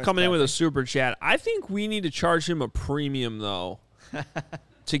 he's coming in with a super chat. I think we need to charge him a premium though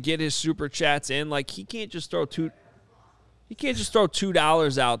to get his super chats in. Like he can't just throw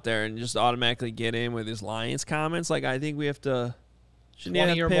 $2 out there and just automatically get in with his Lions comments. Like I think we have to.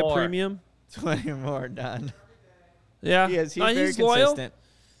 Shouldn't he have to pay a premium? 20 or more, Don. Yeah, he's very consistent.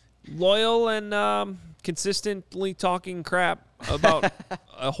 Loyal and consistently talking crap about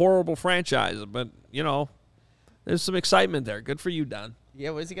a horrible franchise, but there's some excitement there. Good for you, Don.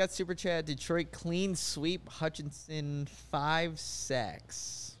 Yeah, what has he got? Super chat. Detroit clean sweep. Hutchinson 5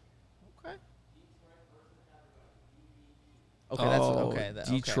 sacks. Okay. Okay, that's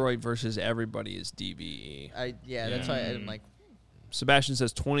okay. Detroit versus everybody is DVE. That's why I'm like. Sebastian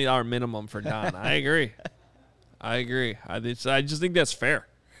says $20 minimum for Don. I agree. I just think that's fair.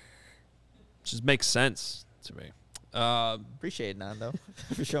 It just makes sense to me. Appreciate it, Nando,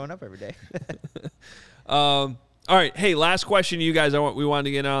 for showing up every day. All right. Hey, last question to you guys. We wanted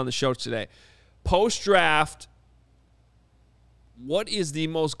to get on the show today. Post-draft, what is the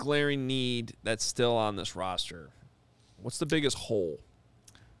most glaring need that's still on this roster? What's the biggest hole?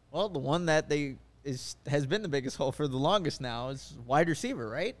 Well, the one that has been the biggest hole for the longest now is wide receiver,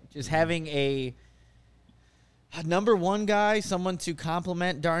 right? Just having a number one guy, someone to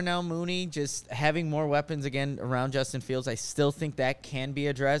complement Darnell Mooney, just having more weapons again around Justin Fields. I still think that can be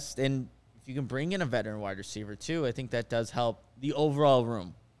addressed. And if you can bring in a veteran wide receiver too, I think that does help the overall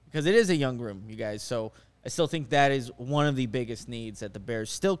room because it is a young room, you guys. So I still think that is one of the biggest needs that the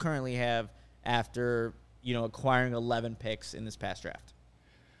Bears still currently have after, acquiring 11 picks in this past draft.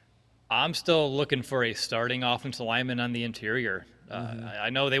 I'm still looking for a starting offensive lineman on the interior. I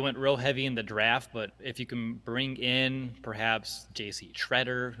know they went real heavy in the draft, but if you can bring in perhaps J.C.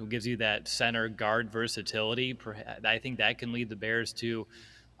 Treader, who gives you that center guard versatility, I think that can lead the Bears to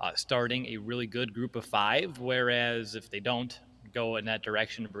starting a really good group of 5. Whereas if they don't go in that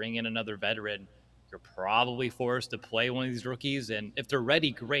direction, bring in another veteran, you're probably forced to play one of these rookies. And if they're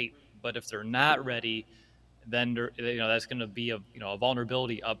ready, great. But if they're not ready, then that's going to be a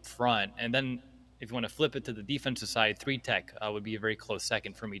vulnerability up front. And then if you want to flip it to the defensive side, 3-tech would be a very close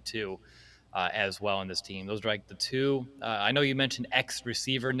second for me too, as well in this team. Those are like the 2. I know you mentioned X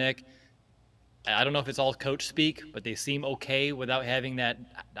receiver, Nick. I don't know if it's all coach speak, but they seem okay without having that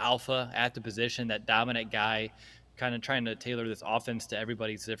alpha at the position, that dominant guy, kind of trying to tailor this offense to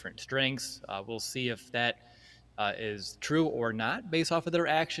everybody's different strengths. We'll see if that is true or not based off of their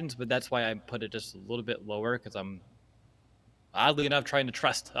actions, but that's why I put it just a little bit lower, because I'm oddly enough trying to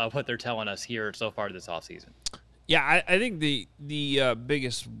trust what they're telling us here so far this offseason. Yeah, I think the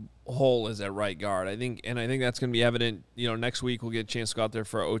biggest hole is at right guard. I think that's going to be evident. Next week we'll get a chance to go out there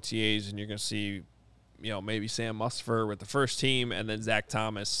for OTAs, and you're going to see, maybe Sam Mustipher with the first team, and then Zach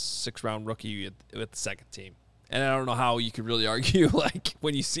Thomas, 6th-round rookie with the second team. And I don't know how you could really argue like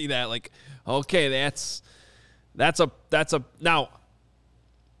when you see that, like, okay, that's a now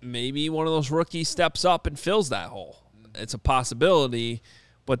maybe one of those rookies steps up and fills that hole. It's a possibility,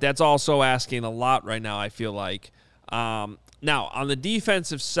 but that's also asking a lot right now, I feel like. Now, on the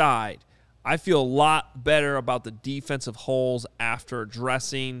defensive side, I feel a lot better about the defensive holes after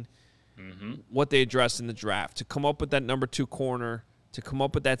addressing what they addressed in the draft. To come up with that number 2 corner, to come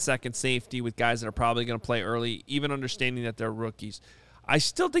up with that second safety with guys that are probably going to play early, even understanding that they're rookies. I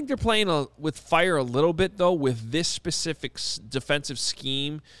still think they're playing with fire a little bit, though, with this specific defensive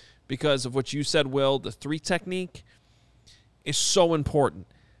scheme because of what you said, Will. The 3 technique is so important.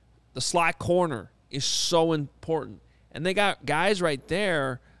 The slot corner is so important. And they got guys right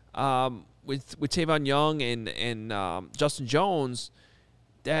there with Tavon Young and Justin Jones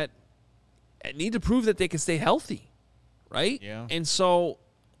that need to prove that they can stay healthy, right? Yeah. And so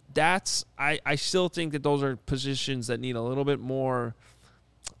I still think that those are positions that need a little bit more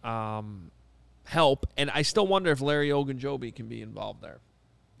help. And I still wonder if Larry Ogunjobi can be involved there.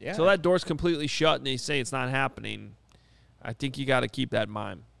 Yeah. So that door's completely shut and they say it's not happening. I think you got to keep that in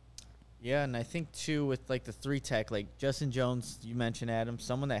mind. Yeah, and I think, too, with, like, the 3-tech, like Justin Jones, you mentioned, Adam,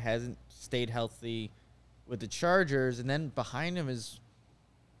 someone that hasn't stayed healthy with the Chargers, and then behind him is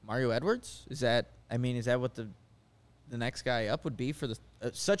Mario Edwards. Is that what the next guy up would be for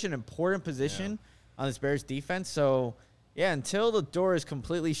such an important position on this Bears defense? So, yeah, until the door is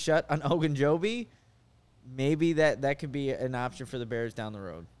completely shut on Ogunjobi, maybe that could be an option for the Bears down the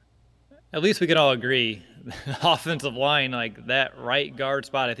road. At least we can all agree, the offensive line, like that right guard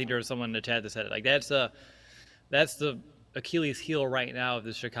spot. I think there was someone in the chat that said it. Like that's the Achilles heel right now of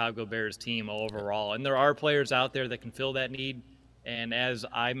the Chicago Bears team overall. And there are players out there that can fill that need. And as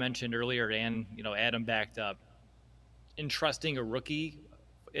I mentioned earlier, and Adam backed up, entrusting a rookie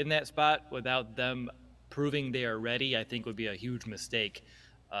in that spot without them proving they are ready, I think would be a huge mistake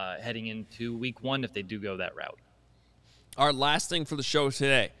heading into week 1 if they do go that route. Our last thing for the show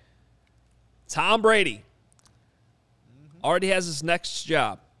today. Tom Brady already has his next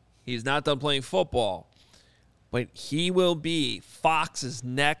job. He's not done playing football, but he will be Fox's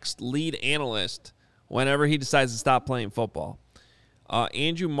next lead analyst whenever he decides to stop playing football.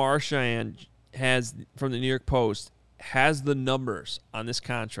 Andrew Marchand from the New York Post has the numbers on this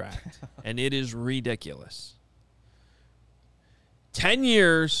contract, and it is ridiculous. 10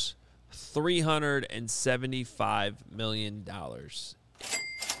 years, $375 million.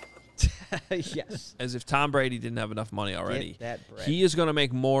 Yes. As if Tom Brady didn't have enough money already. Get that bread. He is going to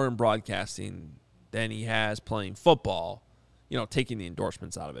make more in broadcasting than he has playing football, taking the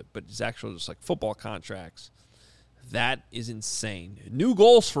endorsements out of it. But it's actually just like football contracts. That is insane. New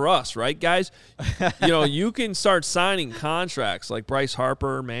goals for us, right, guys? You can start signing contracts like Bryce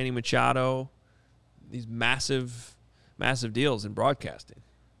Harper, Manny Machado, these massive, massive deals in broadcasting.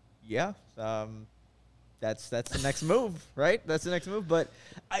 Yeah. That's the next move, right? That's the next move. But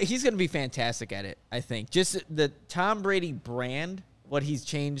he's going to be fantastic at it, I think. Just the Tom Brady brand, what he's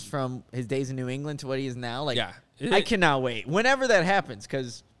changed from his days in New England to what he is now. I cannot wait. Whenever that happens,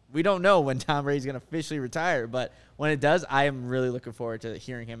 because we don't know when Tom Brady's going to officially retire. But when it does, I am really looking forward to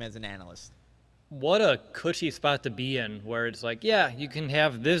hearing him as an analyst. What a cushy spot to be in where it's like, yeah, you can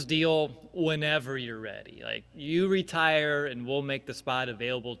have this deal whenever you're ready. Like, you retire and we'll make the spot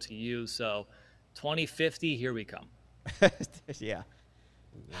available to you. So 2050, here we come. Yeah.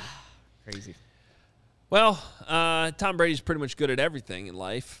 Crazy. Well, Tom Brady's pretty much good at everything in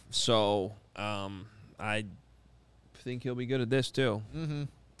life. So I think he'll be good at this too. Mm-hmm.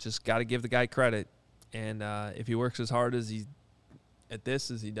 Just got to give the guy credit. And if he works as hard as he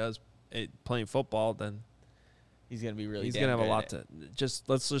does playing football, then He's going to be really he's damn going to have a good lot at it. to –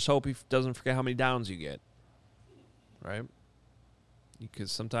 let's just hope he doesn't forget how many downs you get, right?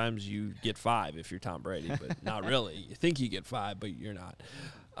 Because sometimes you get 5 if you're Tom Brady, but not really. You think you get 5, but you're not.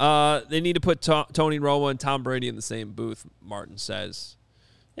 They need to put Tony Romo and Tom Brady in the same booth, Martin says.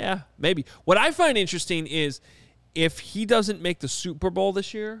 Yeah, maybe. What I find interesting is if he doesn't make the Super Bowl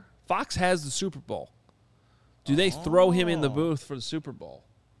this year, Fox has the Super Bowl. Do they throw him in the booth for the Super Bowl?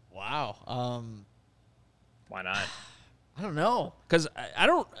 Wow. Why not? I don't know. Because I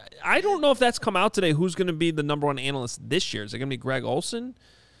don't know if that's come out today. Who's going to be the number 1 analyst this year? Is it going to be Greg Olsen?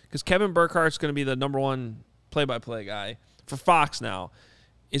 Because Kevin Burkhardt's going to be the number 1 play-by-play guy for Fox now.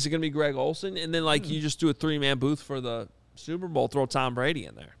 Is it going to be Greg Olsen? And then you just do a 3-man booth for the Super Bowl. Throw Tom Brady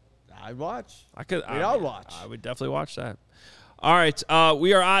in there. I'd watch. I'd watch. I would definitely watch that. All right,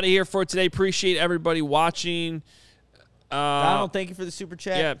 we are out of here for today. Appreciate everybody watching. Donald, thank you for the super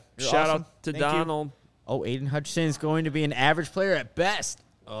chat. Yeah, You're shout awesome. out to Thank you. Donald. Oh, Aiden Hutchinson is going to be an average player at best.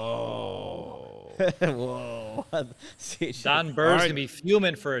 Oh. Whoa. Don Burr's going to be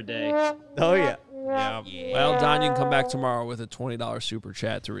fuming for a day. Oh, yeah. Yeah. Well, Don, you can come back tomorrow with a $20 super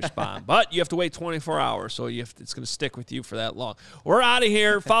chat to respond. But you have to wait 24 hours, so it's going to stick with you for that long. We're out of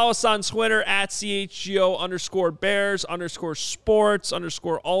here. Follow us on Twitter at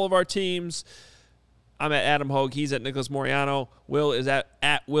CHGO_Bears_sports_ all of our teams. I'm at Adam Hogue. He's at Nicholas Moriano. Will is at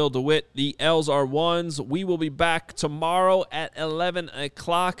Will DeWitt. The L's are ones. We will be back tomorrow at 11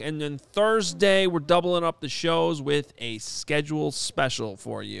 o'clock. And then Thursday, we're doubling up the shows with a schedule special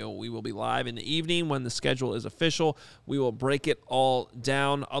for you. We will be live in the evening when the schedule is official. We will break it all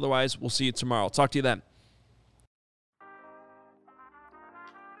down. Otherwise, we'll see you tomorrow. Talk to you then.